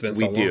again. It's been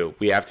so long. We do.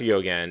 We have to go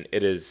again.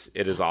 It is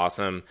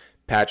awesome.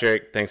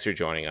 Patrick, thanks for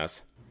joining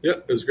us. Yeah,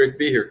 it was great to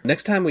be here.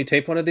 Next time we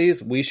tape one of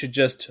these, we should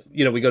just,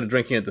 we go to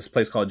drinking at this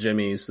place called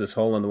Jimmy's, this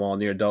hole in the wall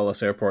near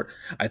Dulles Airport.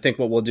 I think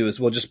what we'll do is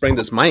we'll just bring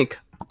this mic,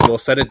 we'll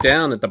set it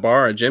down at the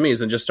bar at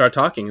Jimmy's and just start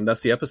talking, and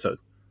that's the episode.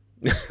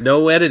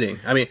 No editing.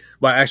 I mean,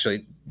 well,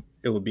 actually,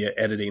 it would be an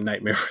editing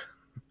nightmare.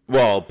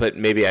 Well, but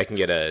maybe I can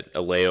get a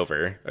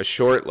layover, a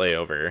short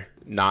layover,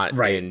 not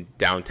in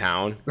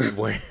downtown,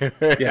 where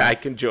I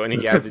can join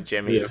you guys at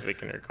Jimmy's. We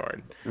can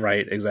record.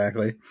 Right,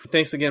 exactly.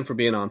 Thanks again for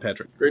being on,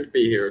 Patrick. Great to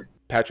be here.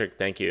 Patrick,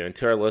 thank you. And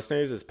to our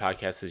listeners, this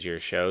podcast is your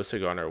show, so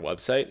go on our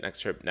website,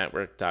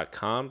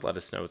 nexttripnetwork.com. Let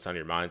us know what's on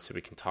your mind so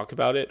we can talk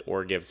about it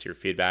or give us your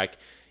feedback.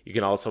 You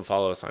can also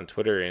follow us on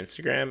Twitter and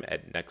Instagram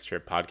at Next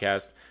Trip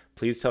Podcast.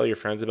 Please tell your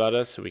friends about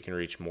us so we can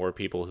reach more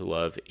people who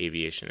love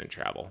aviation and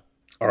travel.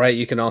 All right,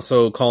 you can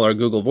also call our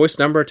Google Voice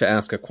number to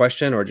ask a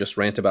question or just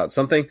rant about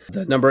something.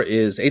 The number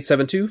is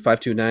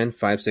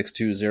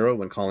 872-529-5620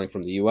 when calling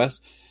from the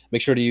U.S.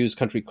 Make sure to use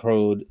country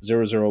code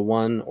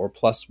 001 or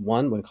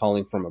 +1 when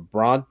calling from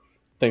abroad.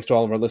 Thanks to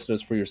all of our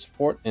listeners for your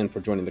support and for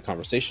joining the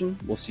conversation.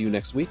 We'll see you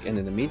next week, and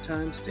in the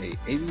meantime, stay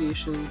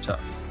aviation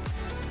tough.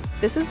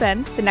 This has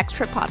been the Next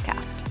Trip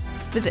Podcast.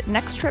 Visit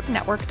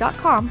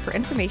nexttripnetwork.com for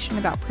information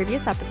about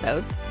previous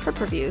episodes,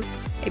 trip reviews,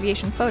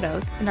 aviation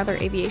photos, and other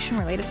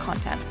aviation-related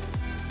content.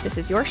 This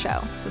is your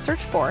show, so search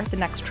for The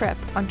Next Trip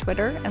on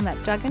Twitter and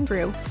let Doug and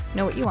Drew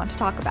know what you want to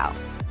talk about.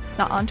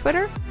 Not on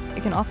Twitter?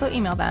 You can also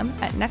email them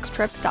at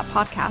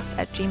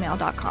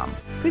nexttrip.podcast@gmail.com.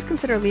 Please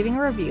consider leaving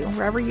a review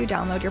wherever you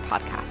download your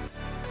podcasts.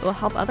 It will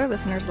help other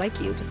listeners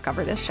like you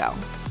discover this show.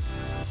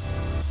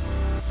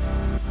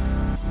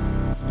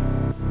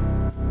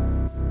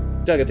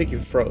 Doug, I think you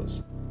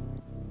froze.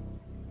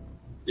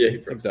 Yeah, he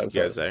froze. Doug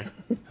You guys froze. there?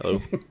 Hello?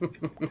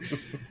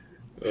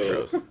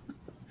 Froze.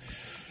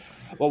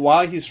 Well,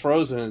 while he's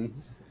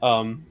frozen,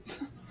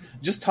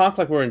 just talk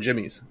like we're in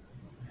Jimmy's,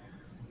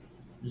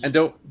 and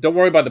don't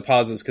worry about the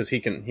pauses because he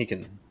can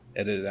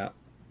edit it out.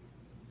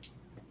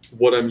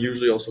 What I'm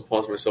usually also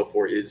pausing myself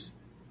for is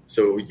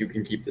so you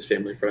can keep this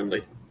family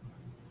friendly.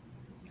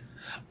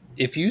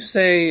 If you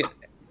say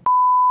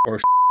or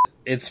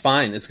it's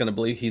fine. It's gonna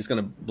bleep. He's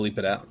gonna bleep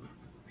it out.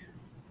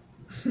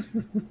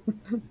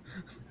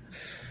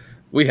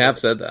 We have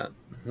said that.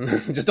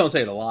 Just don't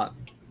say it a lot.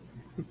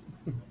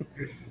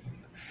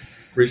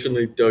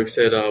 Recently, Doug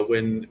said,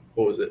 when,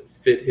 what was it,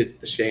 Fit hits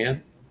the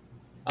shan?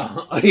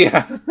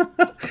 Yeah.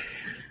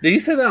 Did he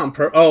say that on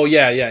purpose? Oh,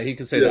 yeah, he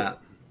could say that.